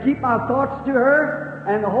her and keep my thoughts to her,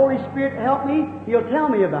 and the Holy Spirit help me, He'll tell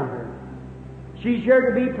me about her. She's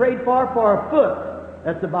here to be prayed for a foot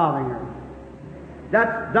that's bothering her.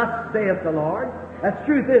 That's thus saith the Lord. That's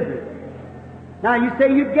truth, isn't it? Now you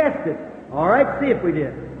say you guessed it. All right, see if we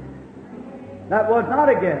did. That was not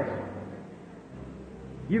a guess.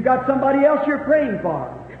 You got somebody else you're praying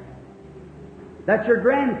for. That's your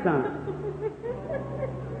grandson.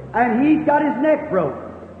 And he's got his neck broke.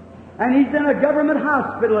 And he's in a government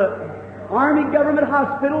hospital, Army government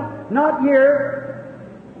hospital, not here,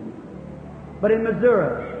 but in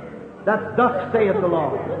Missouri. That's thus saith the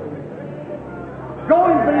Lord. Go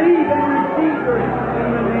and believe and receive her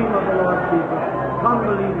in the name of the Lord Jesus. Come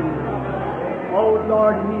believe in her. Oh,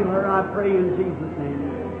 Lord, heal her, I pray in Jesus'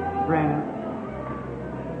 name. Branham.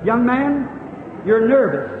 Young man, you're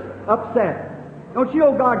nervous, upset. Don't you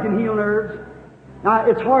know God can heal nerves? Now,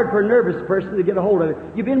 it's hard for a nervous person to get a hold of it.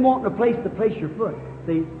 You've been wanting a place to place your foot,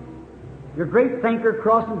 see? You're a great thinker,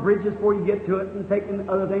 crossing bridges before you get to it and taking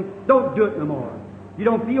other things. Don't do it no more. You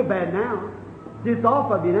don't feel bad now. It's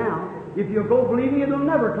off of you now. If you'll go believing, it'll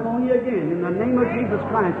never come on you again. In the name of Jesus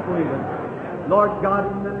Christ, believe it. Lord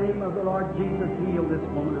God, in the name of the Lord Jesus, heal this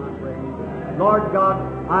woman, I pray. Lord God,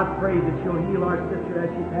 I pray that you'll heal our sister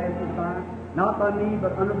as she passes by, not by me,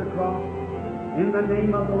 but under the cross. In the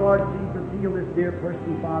name of the Lord Jesus, heal this dear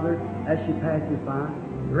person, Father, as she passes by.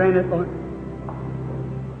 Grant it, Lord.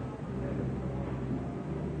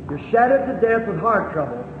 You're shattered to death with heart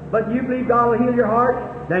trouble, but you believe God will heal your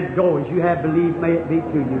heart? Then go as you have believed, may it be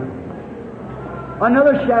to you.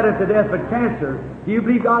 Another shattered to death with cancer. Do you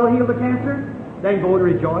believe God will heal the cancer? Then go and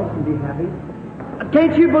rejoice and be happy.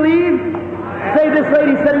 Can't you believe? Say this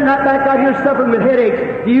lady sitting right back out here suffering with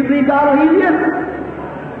headaches. Do you believe God will heal you?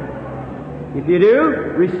 If you do,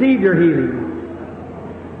 receive your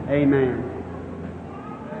healing. Amen.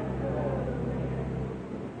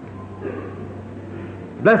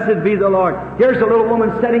 Blessed be the Lord. Here's a little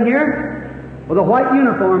woman sitting here with a white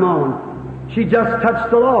uniform on. She just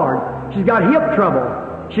touched the Lord. She's got hip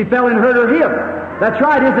trouble. She fell and hurt her hip. That's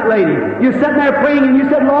right, isn't it, lady? You're sitting there praying and you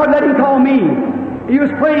said, Lord, let him call me. He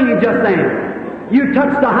was praying just then. You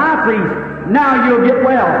touched the high priest. Now you'll get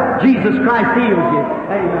well. Jesus Christ heals you.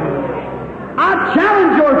 Amen. I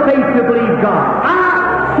challenge your faith to believe God.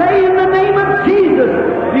 I say in the name of Jesus,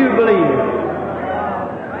 you believe.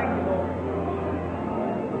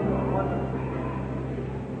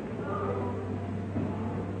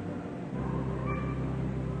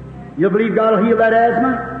 You believe God will heal that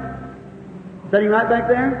asthma? Sitting right back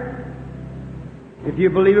there? If you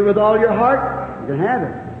believe it with all your heart, you can have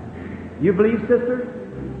it. You believe, sister?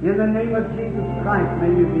 In the name of Jesus Christ, may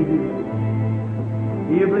you be healed.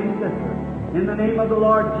 Do you believe, sister? In the name of the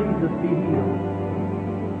Lord Jesus, be healed.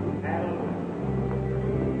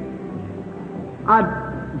 I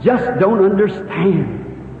just don't understand.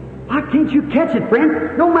 Why can't you catch it,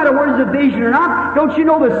 friend? No matter whether it's a vision or not, don't you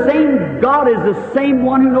know the same God is the same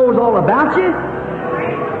one who knows all about you?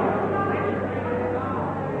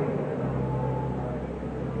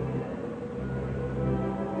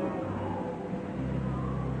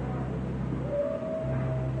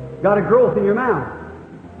 Got a growth in your mouth.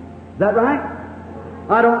 Is that right?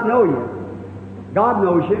 I don't know you. God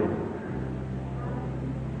knows you.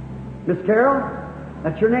 Miss Carol,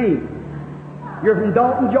 that's your name. You're from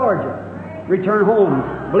Dalton, Georgia. Return home,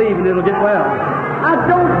 believing it'll get well. I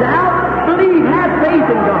don't doubt. Believe, have faith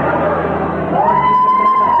in God.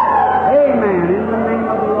 Amen. In the name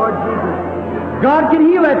of the Lord Jesus. God can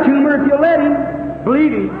heal that tumor if you let Him.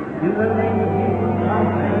 Believe Him. In the name of Jesus Christ,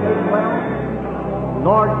 make it well.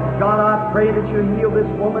 Lord God, I pray that you heal this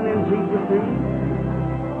woman in Jesus' name.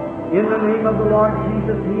 In the name of the Lord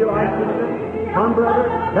Jesus, heal our sister. Come, brother.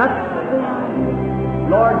 That's the idea.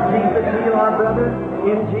 Lord Jesus, heal our brother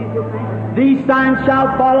in Jesus' name. These signs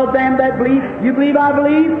shall follow them that believe. You believe I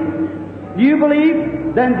believe? You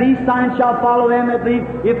believe? Then these signs shall follow them that believe.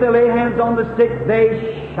 If they lay hands on the sick,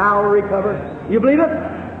 they shall recover. You believe it?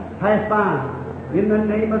 Pass by. In the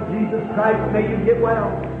name of Jesus Christ, may you get well.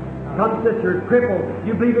 Come, sister, cripple.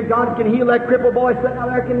 You believe that God can heal that cripple boy sitting out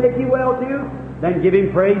there, can make you well too? Then give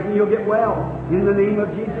Him praise and you'll get well. In the name of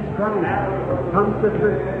Jesus Christ. Come,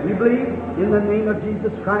 sister. You believe? In the name of Jesus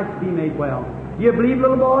Christ, be made well. You believe,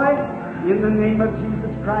 little boy? In the name of Jesus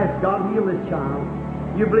Christ, God heal this child.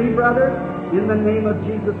 You believe, brother? In the name of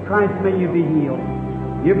Jesus Christ, may you be healed.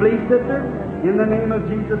 You believe, sister? In the name of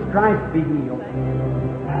Jesus Christ, be healed.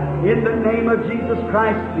 In the name of Jesus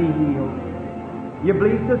Christ, be healed. You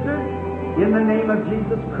believe, sister? In the name of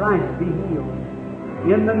Jesus Christ, be healed.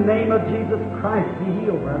 In the name of Jesus Christ, be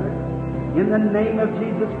healed, brother. In the name of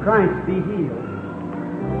Jesus Christ, be healed.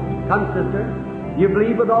 Come, sister. You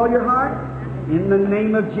believe with all your heart? In the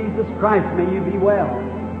name of Jesus Christ, may you be well.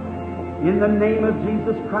 In the name of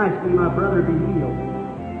Jesus Christ, may my brother be healed.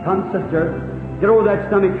 Come, sister. Get over that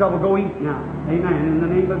stomach trouble. Go eat now. Amen. In the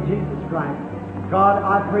name of Jesus Christ. God,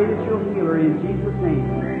 I pray that you'll heal her in Jesus'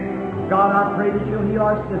 name. God, I pray that you'll heal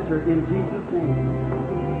our sister in Jesus' name.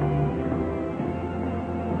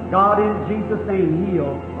 God, in Jesus' name,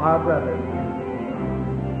 heal our brother.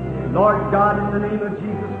 Lord God, in the name of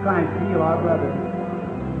Jesus Christ, heal our brother.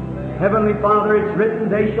 Heavenly Father, it's written,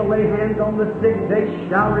 they shall lay hands on the sick, they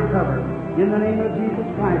shall recover. In the name of Jesus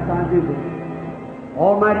Christ, I do this.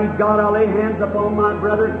 Almighty God, I lay hands upon my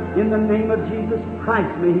brother. In the name of Jesus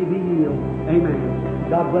Christ, may he be healed. Amen.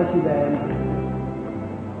 God bless you, Dad.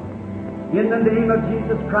 In the name of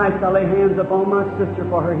Jesus Christ, I lay hands upon my sister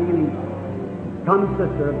for her healing. Come,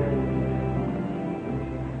 sister.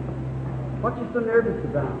 What you so nervous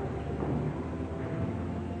about?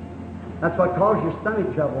 That's what caused your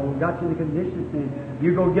stomach trouble and got you in the condition then.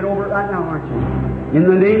 You go get over it right now, aren't you? In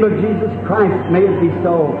the name of Jesus Christ, may it be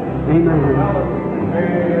so. Amen.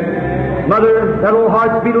 Mother, that old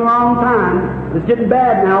heart's beat a long time. It's getting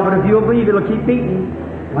bad now, but if you'll believe, it'll keep beating.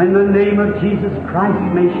 In the name of Jesus Christ,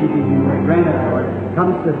 may she be healed. Grant it, Lord.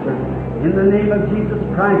 Come, sister. In the name of Jesus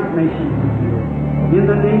Christ, may she be healed. In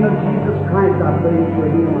the name of Jesus Christ, I pray that you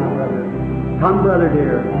heal my brother. Come, brother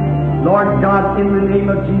dear. Lord God, in the name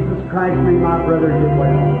of Jesus Christ, may my brother get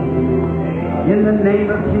well. In the name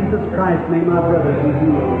of Jesus Christ, may my brother be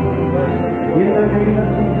healed. In the name of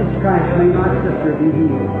Jesus Christ, may my sister be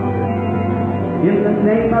healed. In the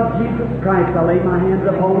name of Jesus Christ, I lay my hands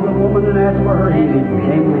upon the woman and ask for her healing.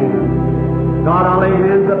 Amen. God, I lay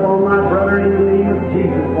hands upon my brother in the name of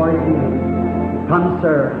Jesus for his healing. Come,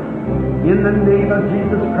 sir. In the name of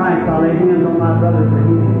Jesus Christ, I lay hands on my brother for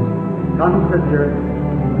healing. Come, sister.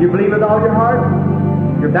 You believe with all your heart?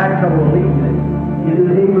 Your back trouble will leave you. In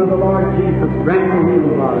the name of the Lord Jesus, grant me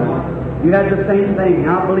healing, Father. You had the same thing.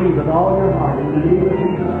 I believe with all your heart. In the name of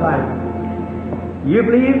Jesus Christ. You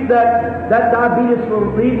believe that diabetes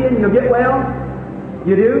will leave you and you'll get well?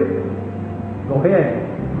 You do? Go ahead.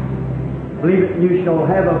 Believe it and you shall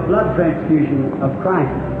have a blood transfusion of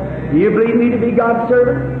Christ. Do you believe me to be God's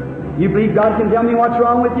servant? You believe God can tell me what's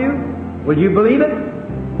wrong with you? Will you believe it?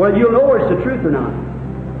 Well, you'll know it's the truth or not.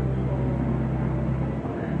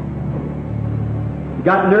 You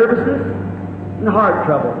got nervousness and heart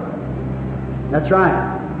trouble. That's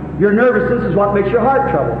right. Your nervousness is what makes your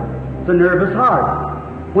heart trouble. It's a nervous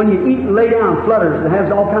heart. When you eat and lay down, flutters and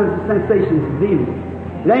has all kinds of sensations and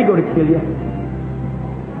feelings. It ain't going to kill you.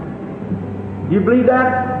 You believe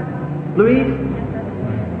that, Louise?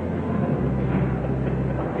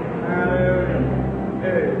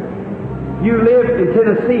 You live in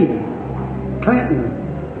Tennessee, Clinton,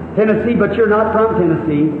 Tennessee, but you're not from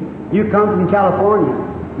Tennessee. You come from California,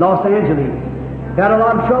 Los Angeles. Had a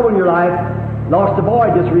lot of trouble in your life. Lost a boy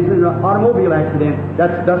just recently in an automobile accident.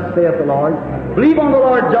 That's thus saith the Lord. Believe on the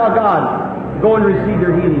Lord your God. Go and receive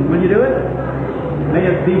your healing. Will you do it? May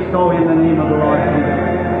it be so in the name of the Lord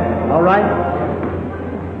Jesus. All right?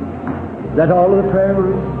 Is that all of the prayer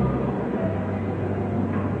room?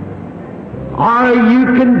 Are you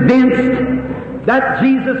convinced that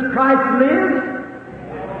Jesus Christ lives?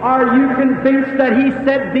 Are you convinced that He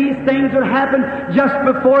said these things would happen just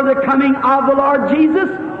before the coming of the Lord Jesus?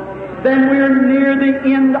 Then we're near the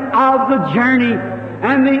end of the journey,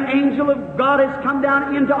 and the angel of God has come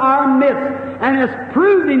down into our midst and has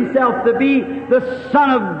proved Himself to be the Son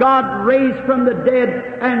of God raised from the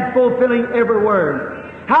dead and fulfilling every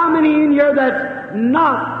word. How many in here that's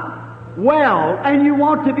not well and you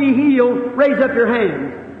want to be healed, raise up your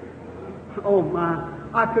hands. Oh my,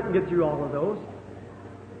 I couldn't get through all of those.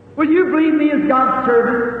 Will you believe me as God's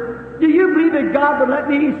servant? Do you believe that God would let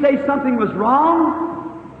me say something was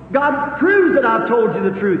wrong? God proves that I've told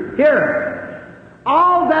you the truth. Here,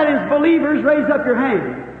 all that is believers, raise up your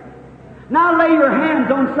hands. Now lay your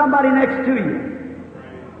hands on somebody next to you.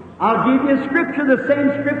 I'll give you a scripture. The same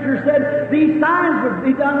scripture said these signs would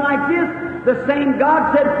be done like this. The same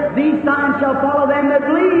God said these signs shall follow them that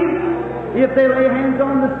believe. If they lay hands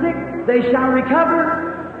on the sick, they shall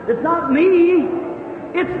recover. It's not me.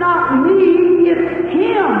 It's not me. It's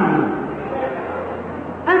Him.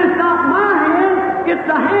 And it's not my hands, it's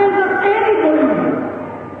the hands of any believer.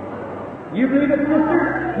 You believe it,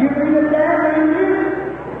 sister? You believe it, Dad?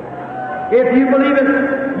 If you believe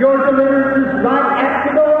it, your deliverance is right at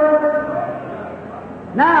the door.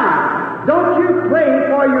 Now, don't you pray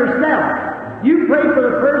for yourself. You pray for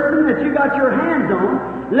the person that you got your hands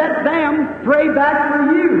on. Let them pray back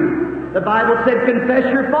for you. The Bible said, confess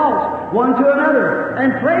your faults one to another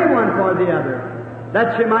and pray one for the other,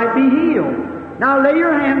 that you might be healed. Now lay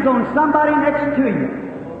your hands on somebody next to you.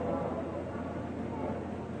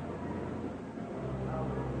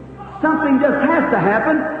 Something just has to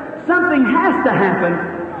happen. Something has to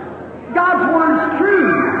happen. God's Word is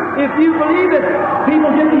true. If you believe it,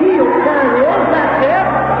 people get healed. There it is. That's